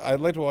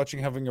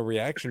having a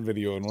reaction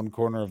video in one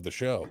corner of the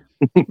show.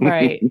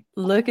 Right.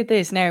 Look at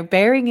this. Now,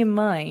 bearing in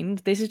mind,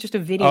 this is just a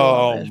video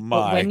of it.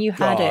 But when you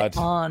had it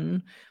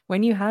on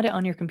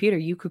your computer,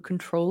 you could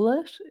control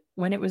it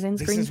when it was in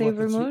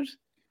screensaver mode.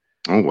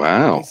 Oh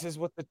wow! This is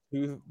what the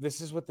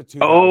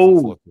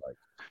 2000s looked like.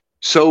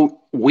 So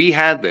we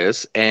had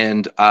this,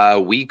 and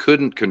we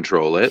couldn't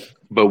control it,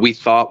 but we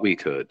thought we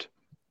could.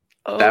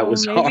 Oh, that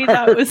was maybe hard.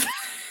 That was.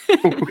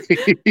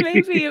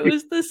 Maybe it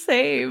was the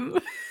same.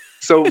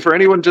 So for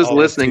anyone just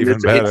listening,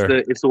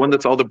 it's the one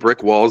that's all the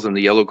brick walls and the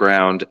yellow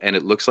ground, and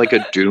it looks like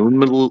a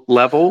Doom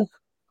level.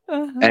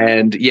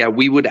 And yeah,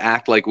 we would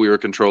act like we were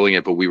controlling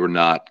it, but we were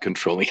not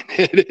controlling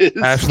it.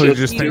 Ashley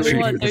just thinks she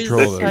can control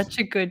it. There's such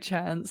a good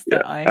chance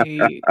that I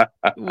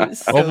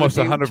was so almost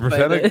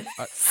 100%.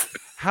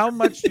 How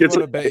much do you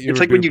want to bet you? It's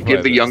like when you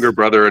give the younger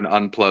brother an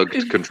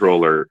unplugged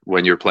controller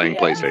when you're playing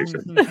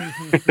PlayStation.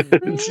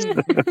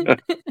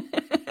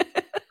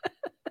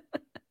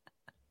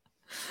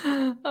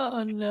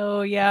 Oh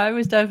no, yeah, I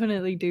was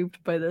definitely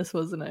duped by this,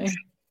 wasn't I?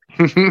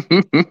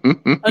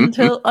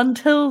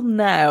 until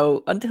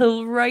now,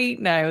 until right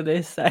now,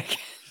 this second.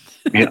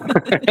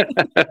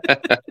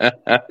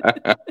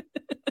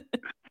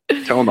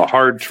 Telling the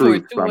hard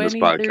truth on this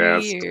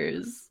podcast.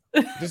 Years.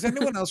 Does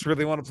anyone else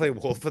really want to play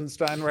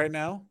Wolfenstein right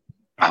now?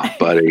 Oh,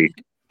 buddy.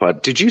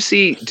 But did you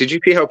see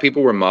how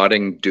people were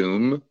modding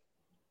Doom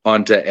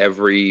onto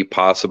every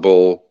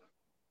possible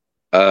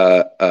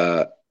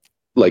device?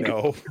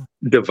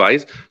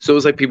 So it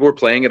was like people were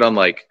playing it on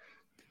like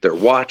their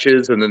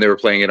watches, and then they were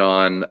playing it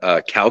on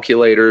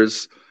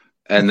calculators.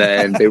 and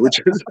then they were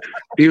just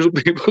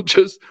people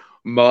just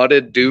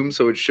modded Doom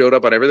so it showed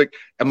up on everything.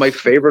 And my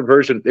favorite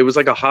version, it was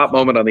like a hot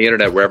moment on the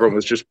internet where everyone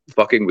was just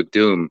fucking with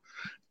Doom,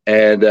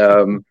 and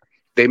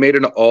they made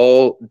an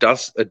all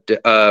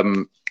David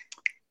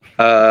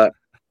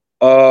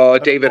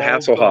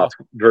Hasselhoff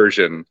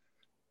version.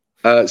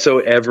 So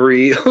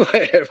every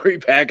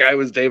bad guy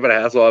was David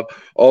Hasselhoff.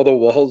 All the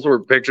walls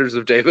were pictures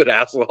of David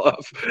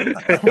Hasselhoff.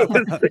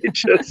 They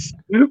just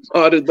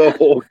modded the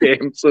whole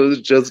game, so it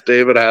was just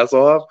David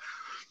Hasselhoff.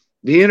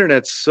 The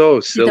internet's so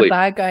silly. Did the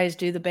bad guys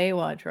do the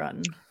Baywatch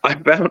run?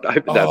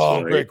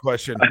 That's great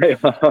question.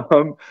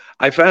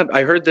 I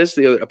heard this.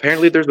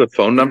 Apparently, there's a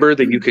phone number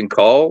that you can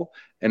call,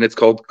 and it's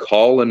called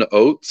Call and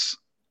Oates.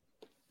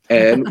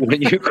 And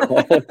when you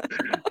call,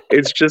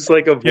 it's just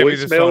like a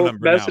voicemail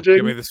messaging.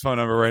 Give me this phone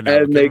number right now.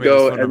 And they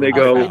go,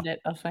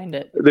 I'll find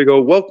it. They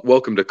go,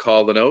 welcome to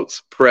Call and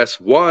Oates. Press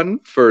 1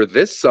 for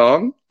this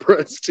song.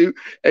 Press 2,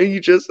 and you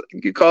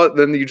call it.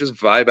 Then you just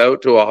vibe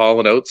out to a Hall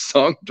and Oates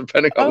song,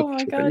 depending on. Oh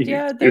my god,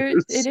 yeah,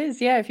 it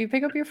is. Yeah, if you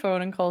pick up your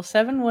phone and call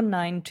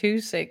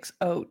 719-26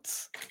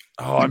 Oates.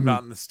 Oh, I'm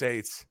not in the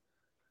States.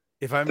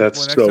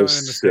 That's so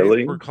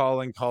silly. We're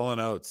calling Colin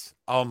Oates.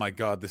 Oh my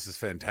god, this is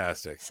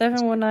fantastic.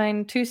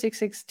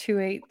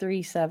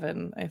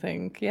 719-266-2837, I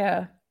think.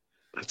 Yeah.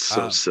 That's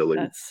so silly.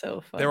 That's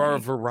so funny. There are a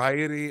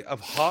variety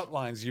of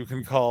hotlines you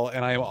can call,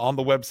 and I am on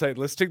the website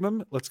listing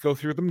them. Let's go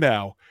through them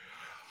now.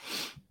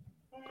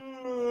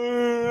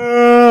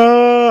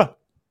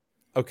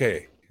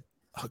 Okay.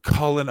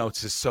 Colin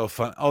Oates is so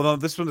fun. Oh no,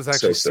 this one is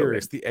actually so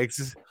serious.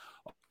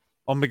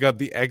 Oh my god,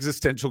 the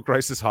existential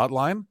crisis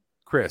hotline.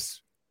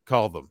 Chris,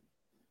 call them.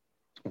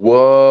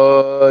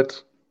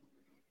 What?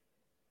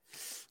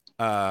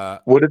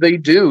 What do they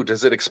do?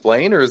 Does it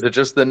explain, or is it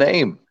just the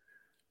name?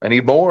 I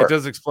need more. It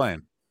does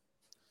explain.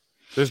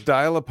 There's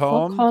Dial a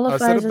Poem. What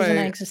qualifies as an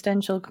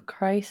existential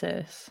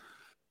crisis?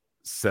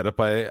 Set up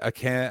by a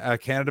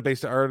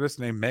Canada-based artist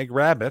named Meg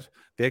Rabbit,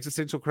 the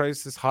Existential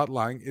Crisis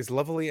Hotline is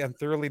lovely and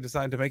thoroughly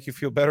designed to make you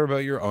feel better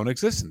about your own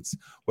existence.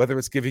 Whether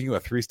it's giving you a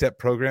 3-step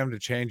program to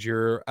change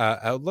your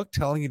outlook,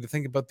 telling you to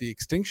think about the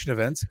extinction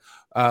events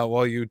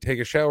while you take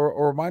a shower,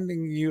 or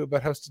reminding you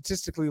about how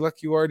statistically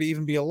lucky you are to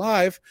even be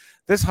alive,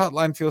 this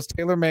hotline feels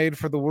tailor-made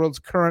for the world's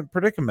current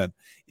predicament,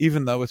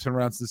 even though it's been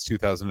around since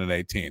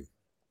 2018.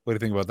 What do you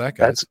think about that,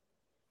 guys?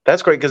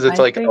 That's great, because it's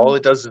all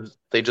it does is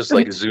they just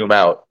like zoom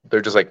out.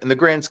 They're just like, in the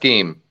grand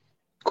scheme,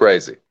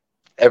 crazy.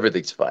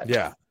 Everything's fine.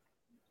 Yeah.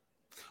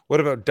 What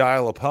about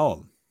Dial a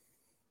Poem?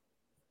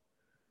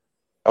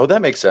 Oh,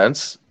 that makes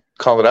sense.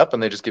 Call it up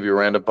and they just give you a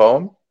random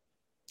poem.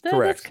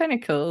 Correct. That's kind of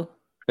cool.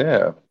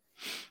 Yeah.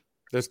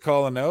 There's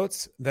Call and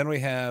Notes. Then we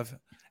have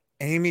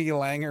Amy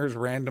Langer's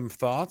Random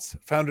Thoughts,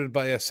 founded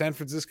by a San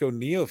Francisco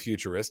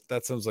neo-futurist.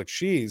 That sounds like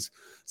she's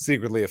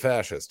secretly a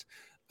fascist.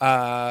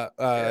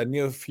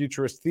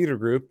 Neo-futurist theater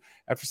group.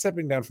 After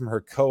stepping down from her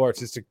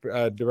co-artistic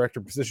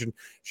director position,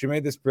 she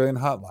made this brilliant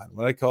hotline.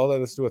 When I called, I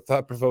listened to a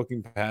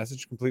thought-provoking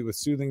passage complete with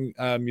soothing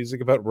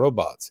music about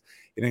robots.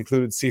 It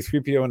included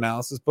C-3PO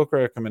analysis, book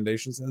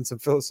recommendations, and some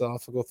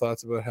philosophical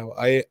thoughts about how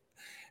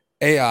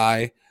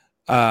AI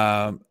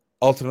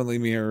ultimately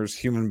mirrors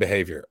human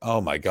behavior.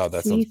 Oh my god,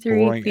 that sounds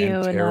boring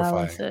and terrifying.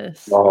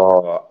 Analysis.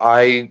 Oh,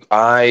 I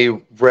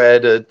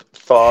read a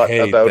thought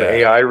about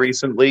AI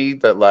recently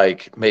that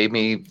like made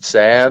me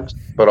sad,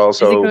 but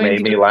also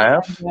made me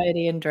laugh.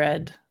 Anxiety and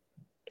dread.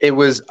 It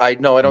was I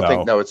don't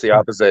think it's the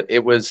opposite.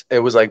 It was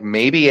like,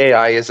 maybe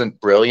AI isn't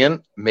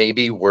brilliant,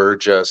 maybe we're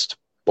just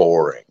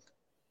boring.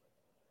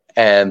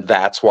 And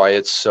that's why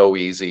it's so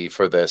easy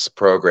for this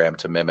program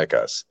to mimic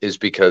us, is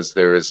because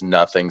there is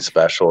nothing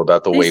special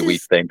about the way we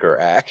think or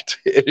act.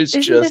 It is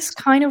just this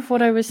kind of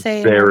what I was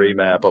saying. Very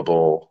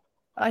mappable.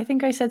 I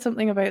think I said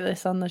something about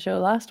this on the show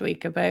last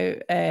week about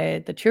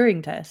the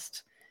Turing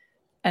test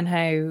and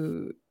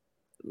how,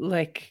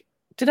 like,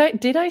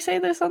 did I say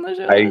this on the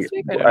show last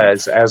week?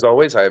 As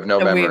always, I have no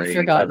memory. We've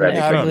forgotten it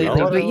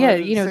completely. But yeah,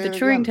 the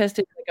Turing again. test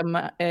is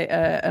like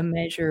a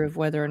measure of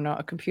whether or not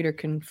a computer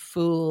can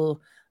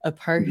fool a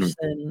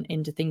person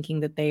into thinking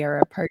that they are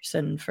a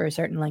person for a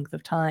certain length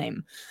of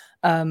time.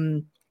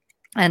 And,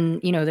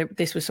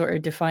 this was sort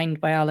of defined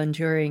by Alan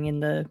Turing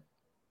in the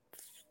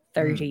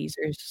 30s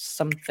or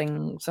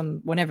something,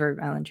 whenever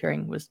Alan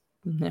Turing was,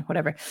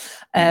 whatever.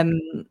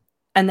 And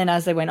then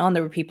as they went on,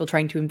 there were people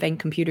trying to invent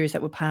computers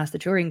that would pass the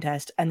Turing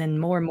test. And then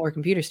more and more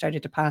computers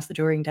started to pass the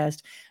Turing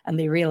test. And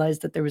they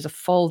realized that there was a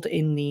fault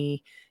in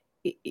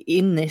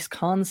this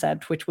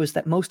concept, which was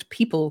that most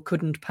people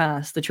couldn't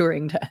pass the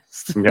Turing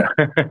test. Yeah.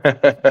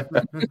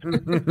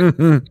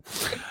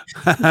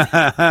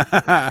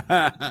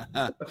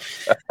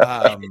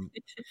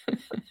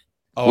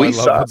 We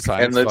suck,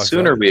 and the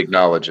sooner we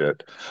acknowledge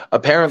it.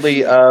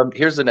 Apparently,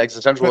 here's an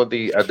existential one.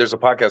 There's a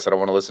podcast that I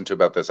want to listen to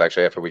about this,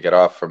 actually, after we get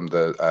off from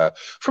the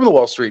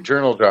Wall Street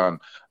Journal, John.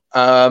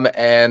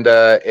 And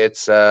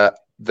it's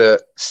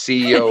the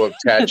CEO of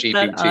ChatGPT.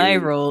 That eye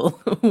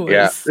roll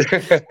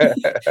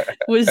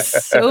was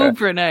so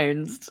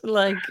pronounced.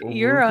 Like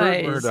your Rupert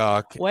eyes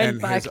Murdoch went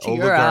and back his to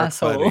your oligarch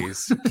asshole.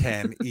 buddies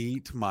can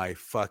eat my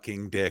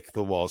fucking dick.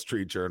 The Wall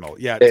Street Journal.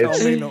 Yeah, tell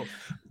me no.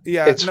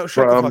 Yeah, no,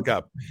 shut the fuck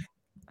up.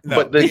 No,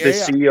 but the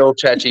CEO of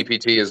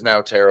ChatGPT is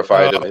now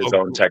terrified of his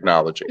own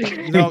technology.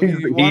 No,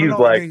 he's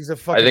like,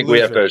 I think we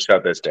have to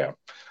shut this down.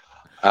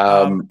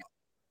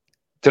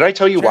 Did I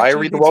tell you why I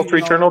read the Wall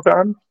Street Journal,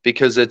 Don?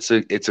 Because it's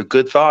a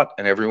good thought,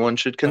 and everyone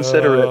should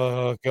consider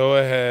it. Go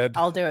ahead.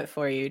 I'll do it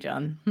for you,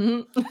 John.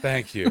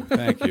 Thank you.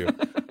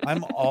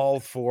 I'm all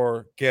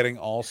for getting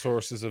all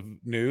sources of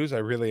news. I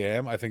really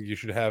am. I think you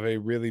should have a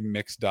really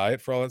mixed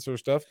diet for all that sort of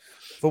stuff.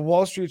 The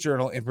Wall Street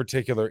Journal, in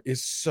particular,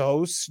 is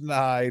so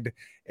snide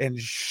and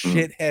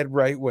shithead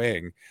right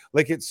wing.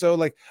 Like it's so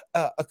like,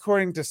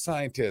 according to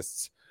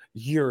scientists,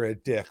 you're a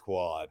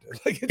dickwad.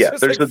 Like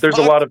there's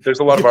a lot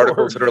of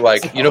articles that are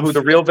like, you know who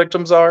the real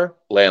victims are?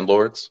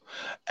 Landlords.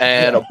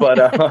 And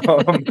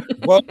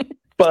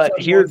but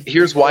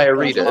here's why I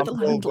read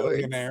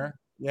it.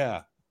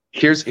 Yeah.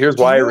 Here's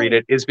why I read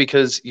it is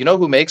because you know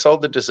who makes all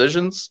the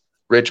decisions?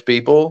 Rich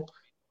people.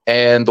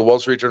 And the Wall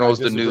Street Journal is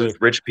the news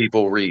rich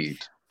people read.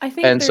 I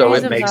think and so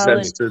it makes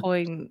sense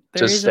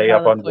to stay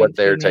up on what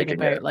they're taking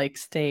about, in. like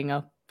staying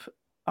up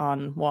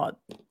on what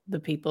the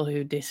people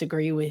who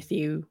disagree with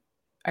you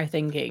are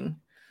thinking.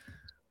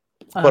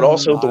 But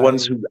also the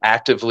ones who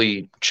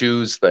actively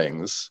choose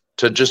things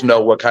to just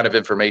know what kind of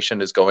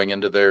information is going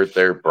into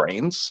their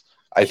brains,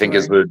 I think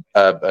is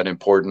an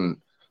important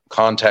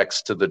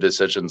context to the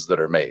decisions that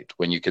are made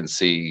when you can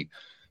see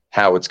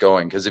how it's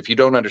going. Because if you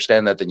don't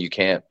understand that, then you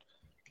can't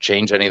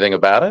change anything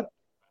about it.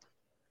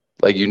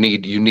 Like you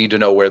need to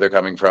know where they're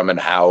coming from and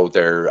how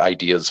their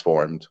ideas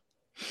formed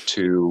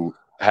to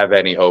have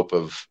any hope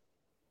of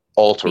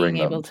altering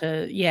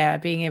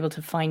being able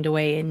to find a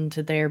way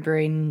into their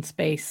brain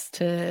space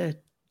to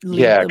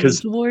lead them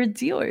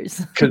towards yours.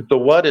 Because the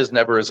what is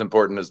never as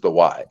important as the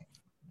why.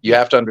 You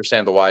have to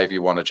understand the why if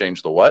you want to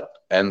change the what.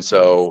 And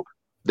so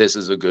this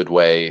is a good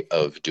way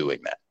of doing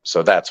that.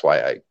 So that's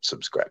why I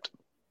subscribed.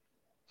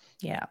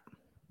 Yeah.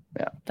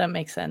 That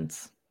makes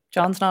sense.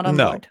 John's not on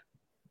board.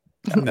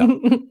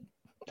 No.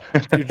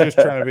 You're just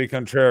trying to be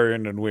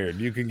contrarian and weird.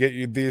 You can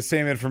get the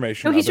same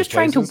information. No, he's just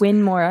trying to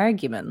win more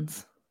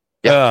arguments.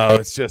 Yeah. Oh,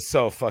 it's just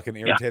so fucking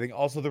irritating. Yeah.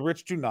 Also, the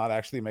rich do not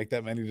actually make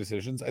that many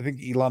decisions. I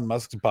think Elon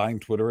Musk's buying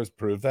Twitter has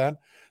proved that.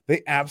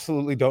 They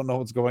absolutely don't know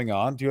what's going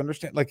on. Do you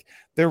understand? Like,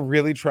 they're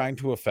really trying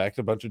to affect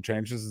a bunch of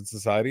changes in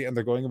society, and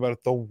they're going about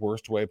it the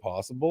worst way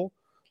possible.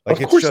 Like,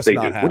 of course they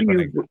do.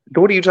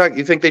 What are you talking?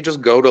 You think they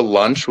just go to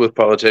lunch with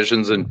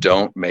politicians and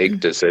don't make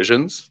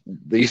decisions?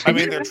 I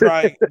mean, they're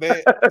trying.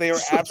 They are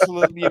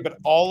absolutely. But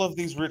all of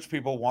these rich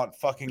people want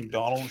fucking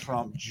Donald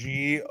Trump,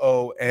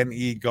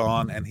 Gone,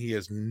 gone, and he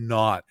is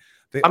not.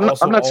 I'm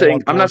not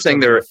saying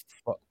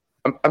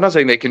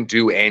they can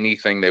do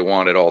anything they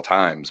want at all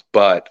times,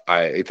 but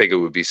I think it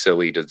would be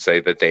silly to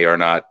say that they are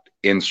not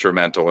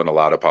instrumental in a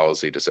lot of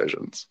policy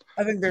decisions.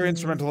 I think they're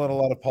instrumental in a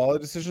lot of policy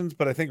decisions,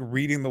 but I think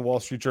reading the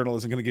Wall Street Journal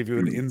isn't going to give you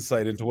an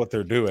insight into what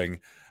they're doing.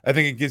 I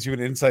think it gives you an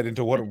insight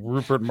into what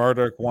Rupert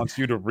Murdoch wants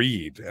you to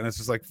read, and it's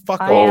just like, fuck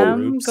I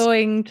am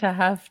going to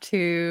have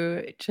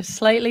to just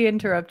slightly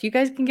interrupt. You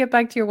guys can get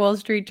back to your Wall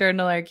Street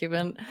Journal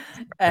argument,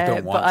 but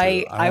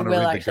I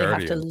will actually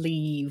have to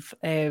leave.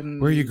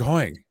 Where are you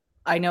going?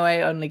 I know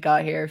I only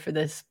got here for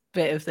this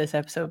bit of this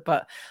episode,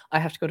 but I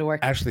have to go to work.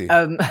 Ashley,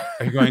 are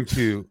you going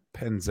to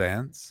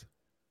Penzance?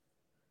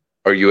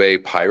 Are you a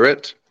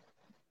pirate?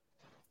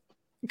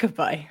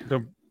 Goodbye.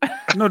 Don't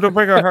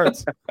break our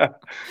hearts.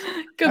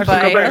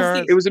 Goodbye.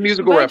 Ashley, it was a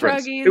musical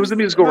reference. It was a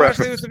musical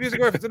reference. Ashley, it was a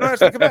musical reference. No,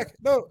 Ashley, come back.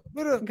 No.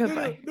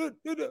 Goodbye. No.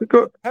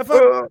 Have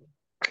fun.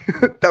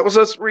 That was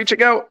us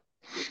reaching out.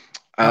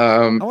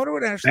 I wonder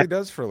what Ashley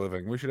does for a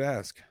living. We should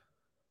ask.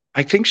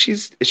 I think she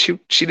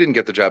didn't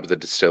get the job at the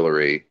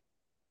distillery.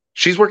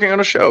 She's working on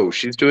a show.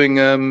 She's doing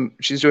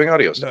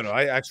audio stuff. No,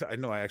 I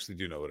actually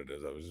do know what it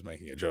is. I was just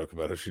making a joke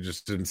about it. She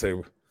just didn't say.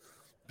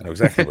 I know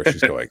exactly where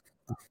she's going.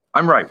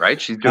 I'm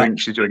right? She's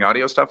doing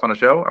audio stuff on a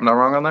show. I'm not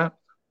wrong on that.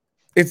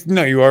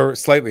 No, you are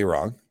slightly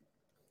wrong.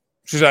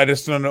 I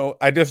just don't know.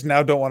 I just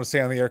now don't want to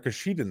say on the air because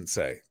she didn't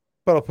say.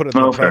 But I'll put it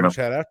in the private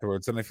chat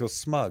afterwards, and I feel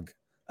smug.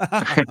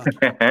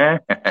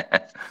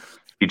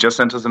 He just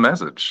sent us a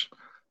message.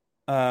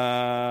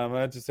 I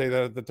had to say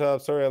that at the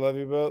top. Sorry, I love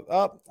you both.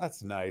 Oh,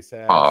 that's nice.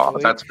 Oh,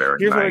 that's very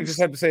Here's nice. what I just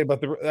have to say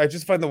about I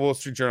just find the Wall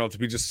Street Journal to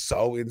be just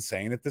so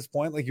insane at this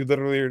point. Like,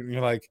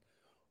 you're like,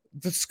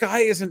 the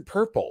sky isn't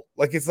purple.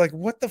 Like, it's like,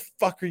 what the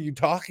fuck are you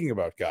talking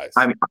about, guys?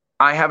 I mean,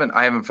 I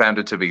haven't found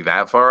it to be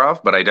that far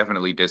off, but I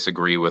definitely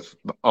disagree with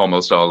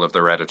almost all of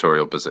their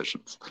editorial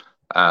positions.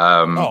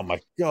 Oh my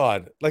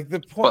god! Like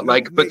the point,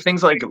 but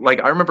things like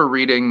I remember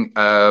reading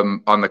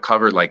on the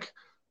cover like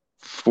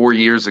 4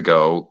 years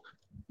ago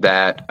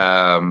that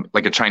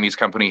like a Chinese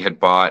company had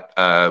bought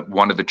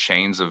one of the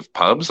chains of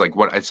pubs. Like,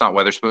 it's not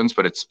Wetherspoons,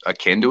 but it's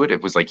akin to it.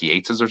 It was like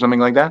Yates's or something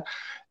like that.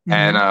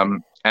 Mm-hmm.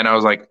 And I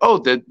was like, oh,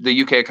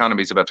 the UK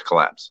economy is about to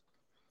collapse.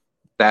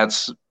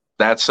 That's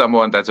That's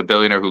a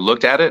billionaire who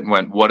looked at it and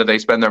went, what do they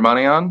spend their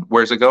money on?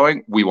 Where's it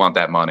going? We want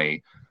that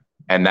money.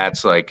 And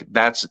that's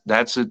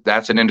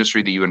an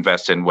industry that you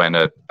invest in when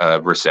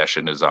a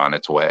recession is on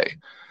its way.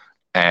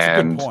 That's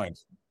a good point.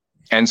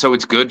 And so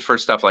it's good for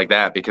stuff like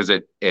that because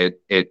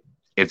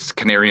it's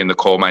canary in the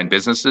coal mine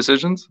business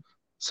decisions.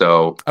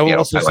 So I will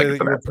also say that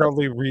you're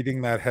probably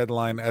reading that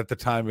headline at the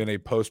time in a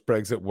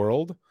post-Brexit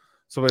world.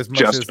 So as much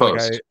just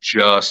as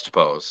just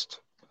post.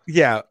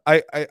 Yeah,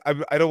 I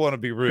don't want to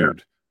be rude.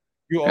 Yeah.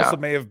 You also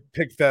may have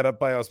picked that up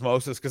by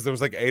osmosis because there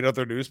was like 8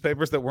 other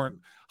newspapers that weren't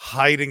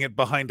hiding it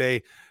behind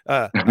a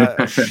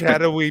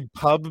shadowy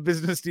pub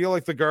business deal.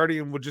 Like the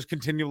Guardian would just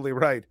continually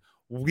write,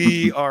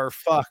 "We are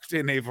fucked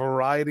in a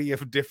variety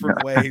of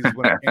different ways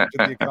when it came to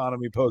the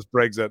economy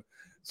post-Brexit."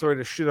 Sorry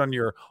to shit on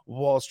your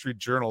Wall Street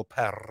Journal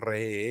parade.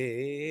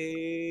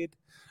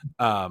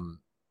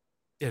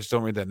 Just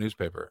don't read that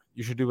newspaper.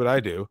 You should do what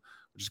I do.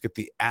 Just get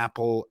the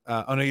Apple.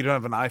 Oh no, you don't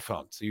have an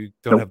iPhone, so you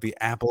don't have the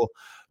Apple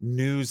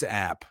News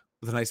app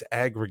with a nice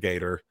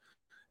aggregator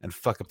and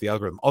fuck up the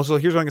algorithm. Also,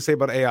 here's what I'm going to say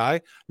about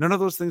AI. None of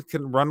those things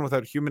can run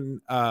without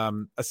human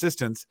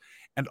assistance.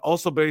 And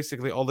also,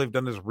 basically, all they've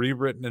done is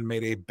rewritten and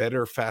made a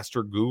better,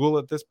 faster Google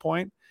at this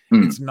point.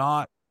 It's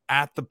not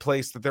at the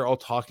place that they're all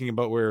talking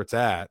about where it's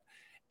at.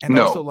 And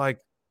also,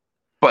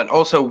 but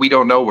also, we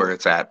don't know where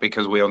it's at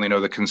because we only know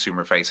the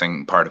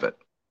consumer-facing part of it.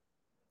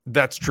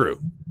 That's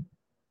true.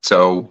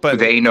 So but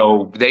they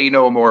know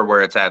more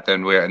where it's at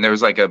than and there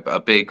was like a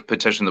big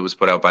petition that was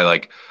put out by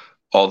like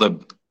all the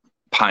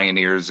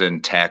pioneers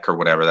in tech or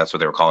whatever. That's what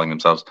they were calling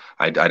themselves.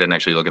 I didn't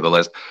actually look at the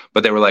list,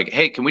 but they were like,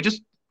 hey, can we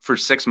just for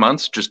 6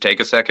 months just take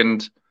a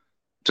second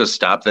to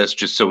stop this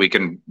just so we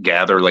can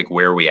gather like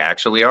where we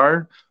actually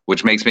are,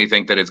 which makes me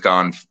think that it's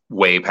gone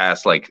way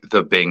past like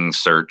the Bing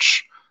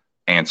search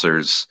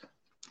answers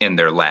in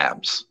their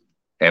labs.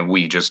 And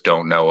we just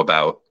don't know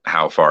about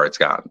how far it's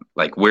gotten.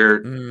 Like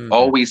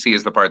all we see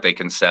is the part they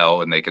can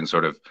sell and they can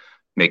sort of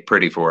make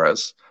pretty for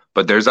us.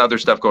 But there's other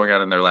stuff going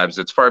on in their labs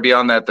that's far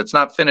beyond that, that's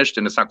not finished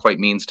and it's not quite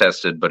means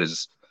tested, but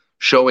is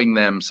showing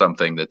them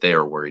something that they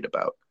are worried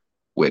about,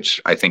 which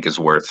I think is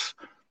worth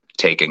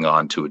taking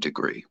on to a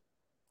degree.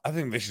 I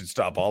think they should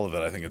stop all of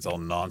it. I think it's all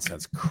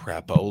nonsense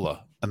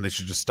crapola, and they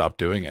should just stop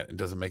doing it. It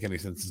doesn't make any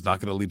sense. It's not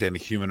going to lead to any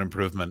human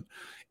improvement.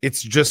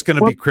 It's just going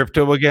to be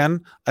crypto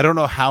again. I don't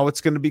know how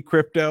it's going to be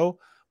crypto,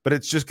 but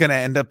it's just going to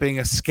end up being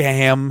a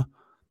scam.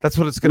 That's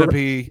what it's going to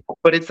be.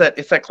 But it's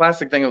that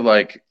classic thing of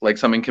like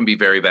something can be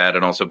very bad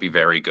and also be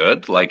very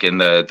good, like in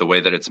the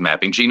way that it's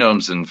mapping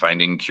genomes and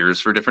finding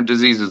cures for different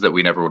diseases that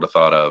we never would have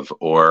thought of,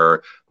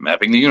 or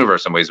mapping the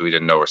universe in ways we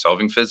didn't know, or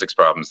solving physics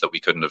problems that we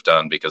couldn't have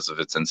done because of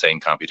its insane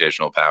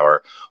computational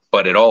power.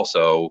 But it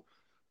also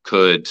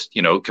could,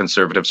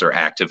 conservatives are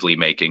actively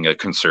making a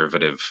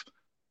conservative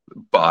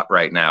bot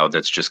right now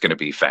that's just going to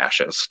be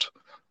fascist.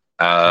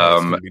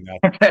 And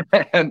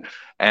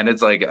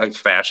it's like a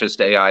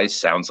fascist AI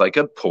sounds like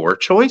a poor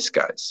choice,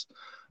 guys.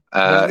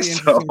 One of the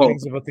interesting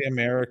things about the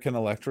American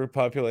electorate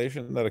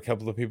population that a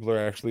couple of people are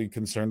actually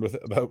concerned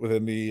about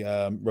within the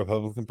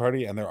Republican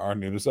Party, and there are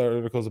news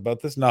articles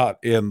about this, not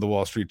in the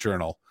Wall Street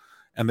Journal,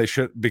 and they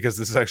should, because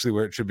this is actually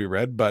where it should be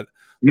read. But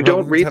you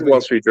don't read the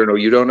Wall Street Journal.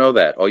 You don't know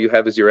that. All you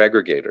have is your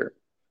aggregator.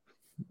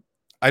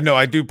 I know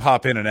I do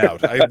pop in and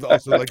out. I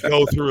also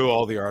go through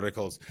all the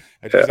articles.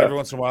 Because every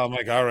once in a while I'm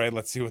like, all right,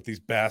 let's see what these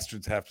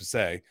bastards have to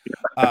say.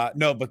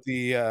 No, but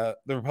the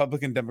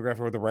Republican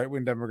demographic or the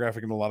right-wing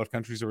demographic in a lot of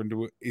countries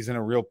is in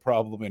a real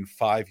problem in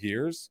 5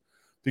 years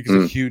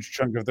because a huge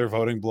chunk of their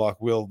voting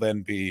bloc will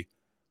then be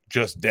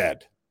just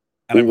dead.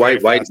 And why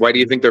do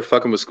you think they're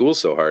fucking with schools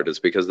so hard? It's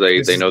because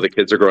they know the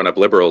kids are growing up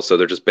liberal, so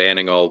they're just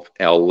banning all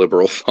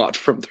liberal thought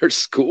from their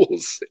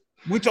schools.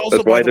 Which also,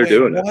 that's why they're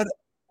doing it.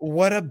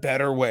 What a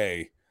better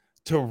way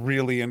to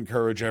really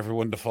encourage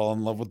everyone to fall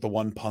in love with the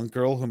one punk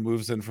girl who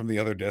moves in from the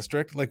other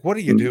district. Like, what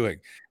are you doing?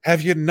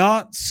 Have you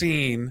not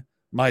seen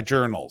my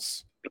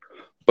journals?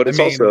 But it's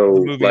also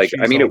like,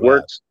 it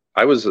works.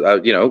 I was,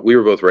 we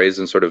were both raised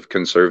in sort of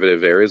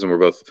conservative areas, and we're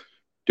both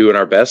doing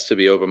our best to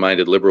be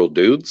open-minded liberal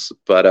dudes.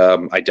 But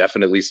I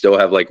definitely still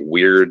have like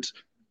weird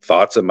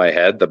thoughts in my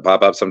head that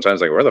pop up sometimes.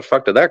 Like, where the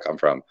fuck did that come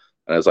from?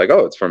 And I was like,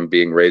 oh, it's from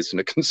being raised in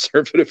a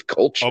conservative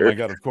culture. Oh my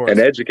God, of course.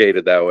 And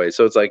educated that way.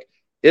 So it's like,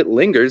 it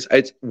lingers.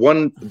 It's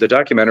the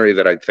documentary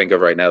that I think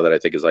of right now that I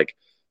think is like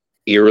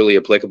eerily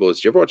applicable is,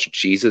 did you ever watch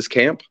Jesus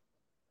Camp?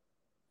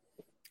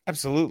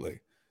 Absolutely.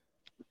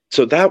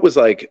 So that was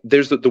like,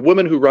 there's the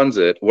woman who runs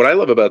it. What I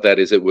love about that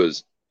is it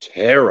was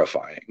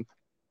terrifying.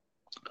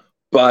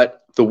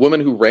 But the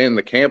woman who ran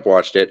the camp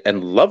watched it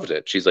and loved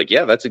it. She's like,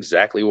 yeah, that's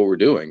exactly what we're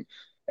doing.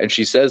 And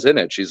she says in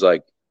it, she's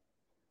like,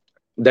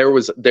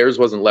 theirs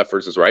wasn't left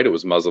versus right. It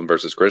was Muslim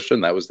versus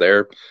Christian. That was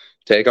their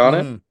take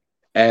on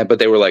it. But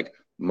they were like,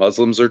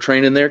 Muslims are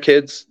training their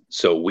kids,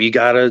 so we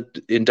gotta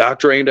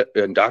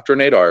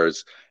indoctrinate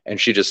ours. And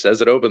she just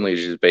says it openly.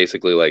 She's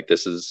basically like,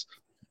 this is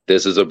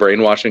a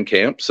brainwashing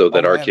camp so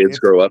that our kids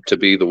grow up to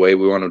be the way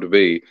we want them to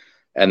be.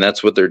 And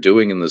that's what they're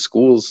doing in the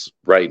schools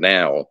right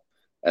now.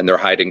 And they're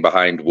hiding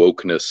behind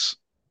wokeness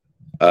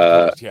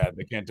Yeah,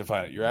 they can't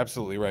define it. You're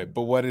absolutely right.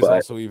 But what is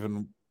also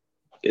even...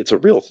 It's a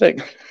real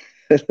thing.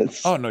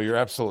 Oh, no, you're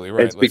absolutely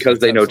right. It's because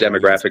they know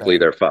demographically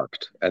they're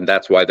fucked. And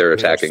that's why they're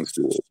attacking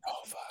schools. So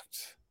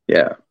fucked.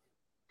 Yeah.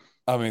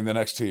 I mean, the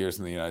next 2 years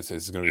in the United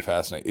States is going to be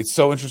fascinating. It's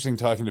so interesting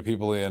talking to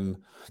people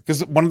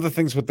because one of the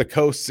things with the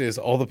coasts is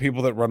all the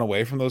people that run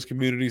away from those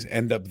communities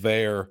end up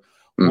there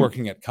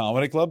working at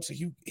comedy clubs. So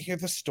you hear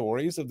the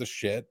stories of the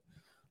shit.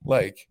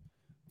 Like,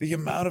 the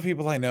amount of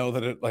people I know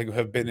that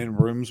have been in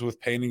rooms with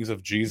paintings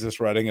of Jesus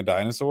riding a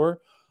dinosaur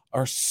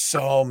are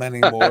so many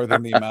more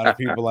than the amount of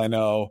people I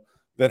know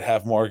that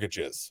have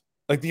mortgages.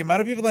 Like, the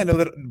amount of people I know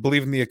that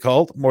believe in the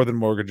occult more than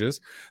mortgages.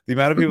 The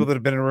amount of people that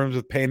have been in rooms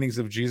with paintings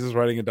of Jesus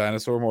riding a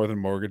dinosaur more than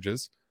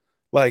mortgages.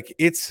 Like,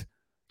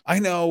 I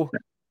know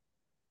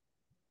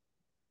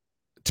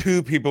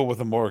 2 people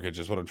with a mortgage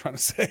is what I'm trying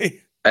to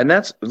say. And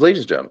that's, ladies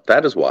and gentlemen,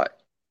 that is why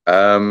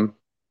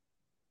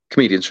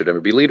comedians should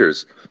never be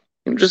leaders.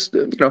 Just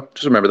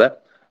remember that.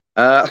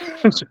 I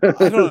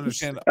don't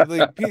understand.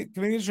 Like,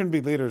 comedians shouldn't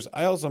be leaders.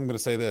 I'm going to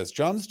say this.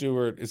 Jon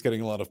Stewart is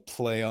getting a lot of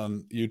play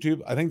on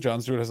YouTube. I think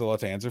Jon Stewart has a lot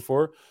to answer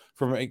for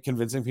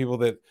convincing people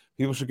that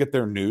people should get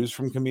their news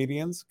from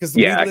comedians. Because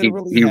he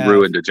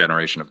ruined a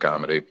generation of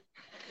comedy.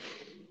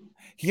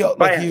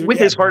 With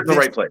his heart in the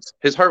right place.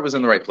 His heart was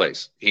in the right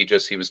place. He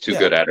was too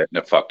good at it,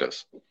 and it fucked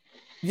us.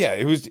 Yeah,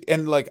 it was.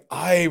 And like,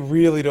 I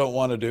really don't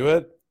want to do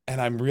it, and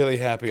I'm really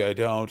happy I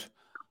don't.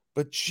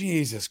 But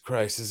Jesus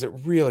Christ, is it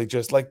really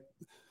just like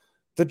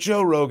the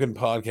Joe Rogan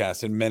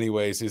podcast in many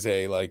ways is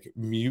a like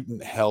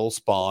mutant hell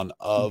spawn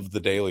of the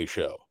Daily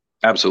Show.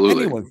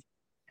 Absolutely.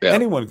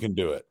 Anyone can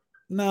do it.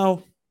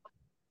 No,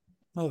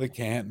 they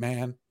can't,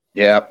 man.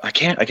 Yeah, I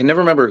can't. I can never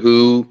remember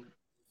who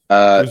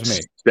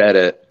said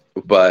it,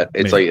 but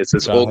it's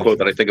this old quote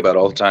that I think about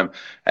all the time.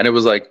 And it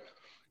was like,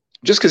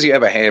 just because you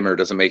have a hammer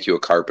doesn't make you a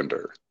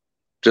carpenter.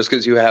 Just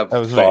because you have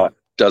thought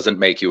doesn't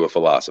make you a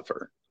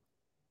philosopher.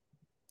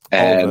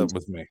 And that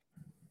was me.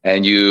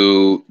 And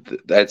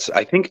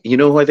I think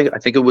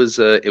it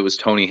was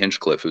Tony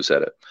Hinchcliffe who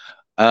said it.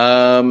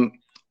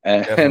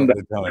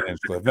 Definitely Tony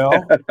Hinchcliffe. No,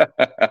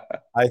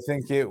 I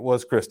think it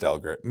was Chris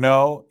Delgert.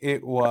 No,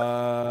 it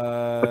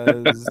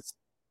was.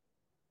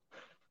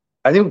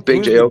 I think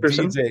Big J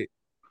Okerson.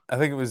 I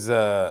think it was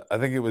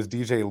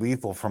DJ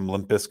Lethal from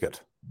Limp Bizkit.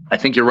 I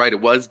think you're right.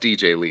 It was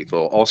DJ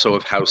Lethal, also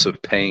of House of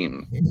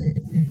Pain.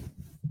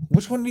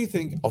 Which one do you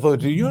think? Although,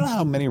 do you know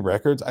how many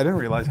records? I didn't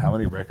realize how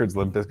many records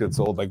Limp Bizkit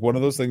sold. Like, one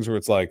of those things where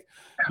it's like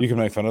you can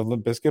make fun of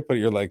Limp Bizkit, but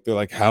they're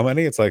like, how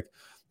many? It's like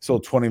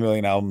sold 20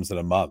 million albums in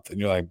a month, and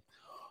you're like,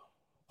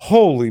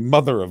 holy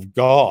mother of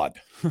God.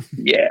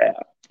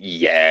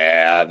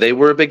 Yeah, they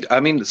were a big. I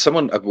mean,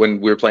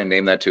 when we were playing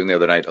Name That Tune the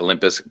other night,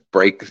 Olympus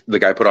the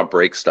guy put on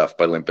Break Stuff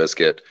by Limp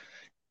Bizkit,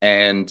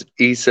 and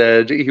he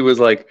said he was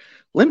like,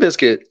 Limp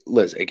Bizkit,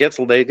 listen,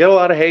 they get a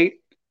lot of hate.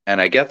 And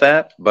I get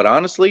that, but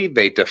honestly,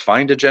 they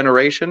defined a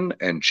generation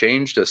and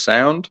changed a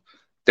sound.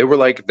 They're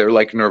like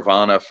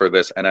Nirvana for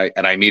this, and I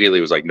immediately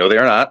was like, no, they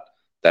are not.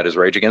 That is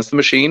Rage Against the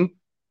Machine,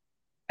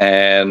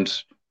 and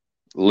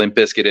Limp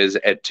Bizkit is,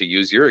 to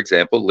use your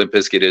example, Limp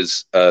Bizkit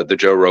is the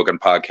Joe Rogan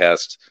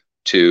podcast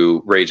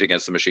to Rage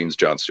Against the Machine's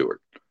Jon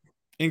Stewart.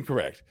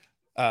 Incorrect.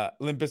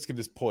 Limp Bizkit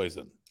is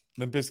Poison.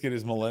 Limp Bizkit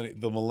is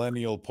the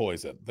millennial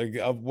Poison.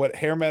 What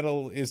hair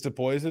metal is to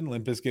Poison,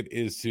 Limp Bizkit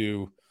is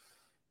to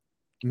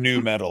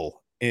new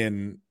metal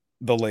in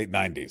the late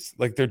 90s.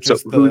 Like, they're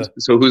just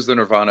who's the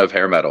Nirvana of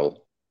hair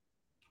metal?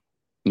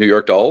 New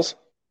York Dolls?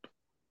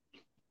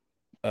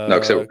 No,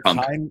 because it was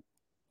punk.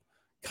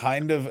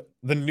 Kind of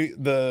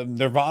the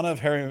Nirvana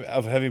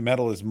of heavy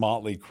metal is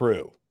Motley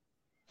Crue,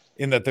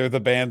 in that they're the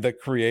band that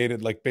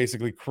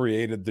basically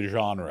created the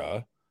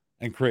genre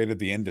and created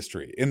the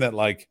industry. In that,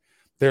 like,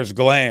 there's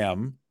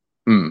glam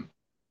and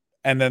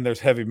then there's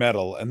heavy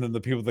metal, and then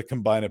the people that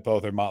combine it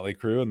both are Motley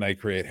Crue, and they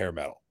create hair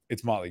metal.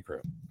 It's Motley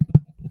Crue.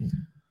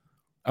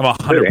 I'm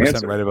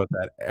 100% right about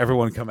that.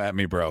 Everyone come at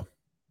me, bro.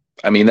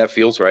 I mean, that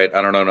feels right.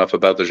 I don't know enough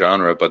about the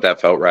genre, but that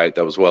felt right.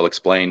 That was well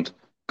explained.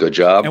 Good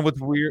job. And what's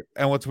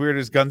weird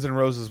is Guns N'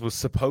 Roses was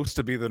supposed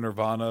to be the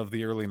Nirvana of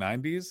the early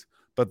 90s,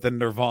 but then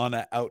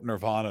Nirvana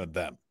out-Nirvana'd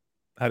them.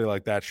 How do you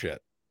like that shit?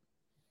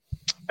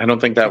 I don't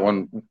think that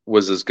one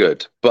was as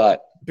good,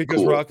 but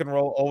because rock and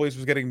roll always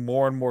was getting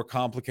more and more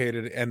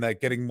complicated, and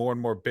that getting more and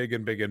more big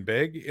and big and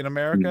big in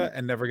America,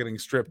 and never getting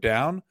stripped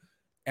down.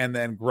 And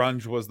then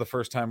grunge was the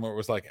first time where it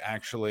was like,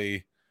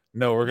 actually,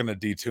 no, we're going to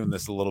detune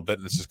this a little bit,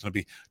 and it's just going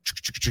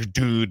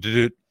to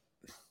be.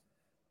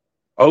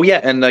 Oh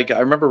yeah, and like I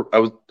can't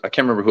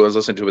remember who I was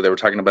listening to, but they were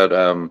talking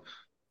about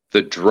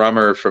the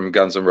drummer from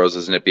Guns N'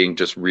 Roses and it being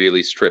just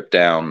really stripped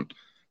down.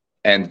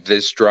 And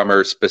this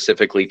drummer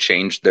specifically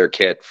changed their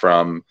kit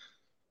from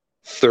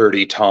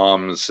 30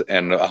 toms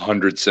and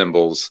 100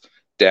 cymbals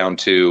down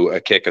to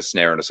a kick, a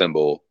snare, and a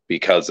cymbal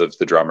because of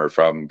the drummer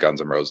from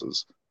Guns N'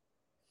 Roses.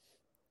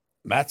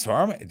 Matt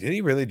Sorum, did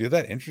he really do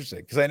that? Interesting.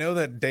 Because I know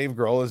that Dave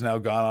Grohl has now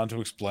gone on to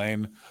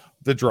explain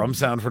the drum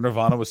sound for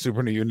Nirvana was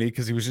super unique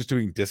because he was just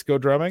doing disco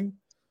drumming.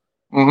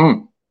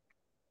 Mm-hmm.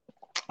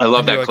 I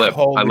love that clip.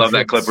 I love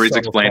that clip where he's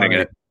explaining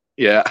it.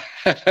 Yeah.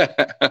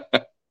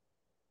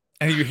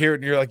 And you hear it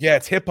and you're like, yeah,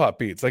 it's hip hop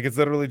beats. Like, it's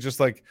literally just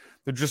like,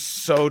 they're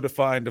just so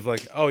defined of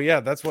like, oh yeah,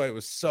 that's why it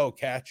was so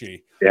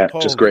catchy. Yeah,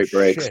 Holy just great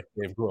breaks. shit,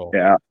 Dave Grohl.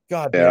 Yeah.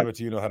 God damn it,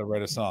 do you know how to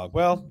write a song?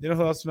 Well, you know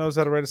who else knows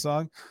how to write a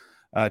song?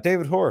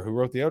 David Hoare, who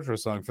wrote the outro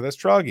song for this.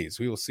 Troggies.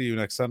 We will see you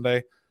next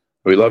Sunday.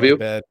 We love you.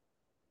 Bed,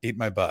 eat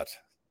my butt.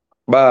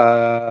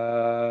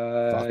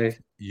 Bye. Fuck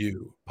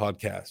you,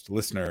 podcast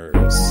listeners.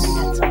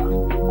 That's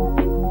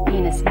all.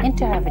 Penis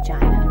into her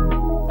vagina.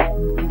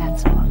 And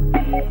that's all.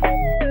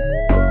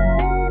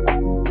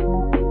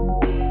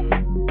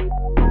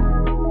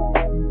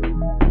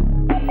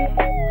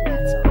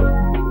 That's all.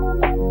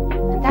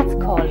 And that's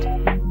called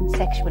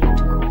sexual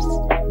intercourse.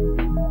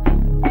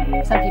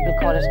 Some people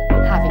call it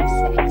having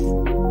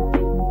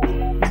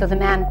sex. So the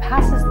man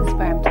passes the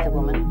sperm to the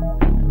woman,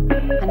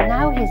 and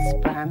now his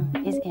sperm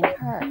is in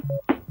her.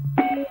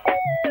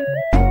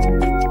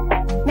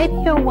 Maybe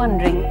you're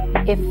wondering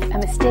if a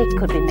mistake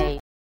could be made.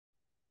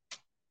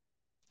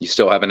 You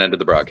still haven't ended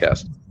the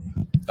broadcast.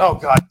 Oh,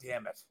 God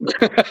damn it.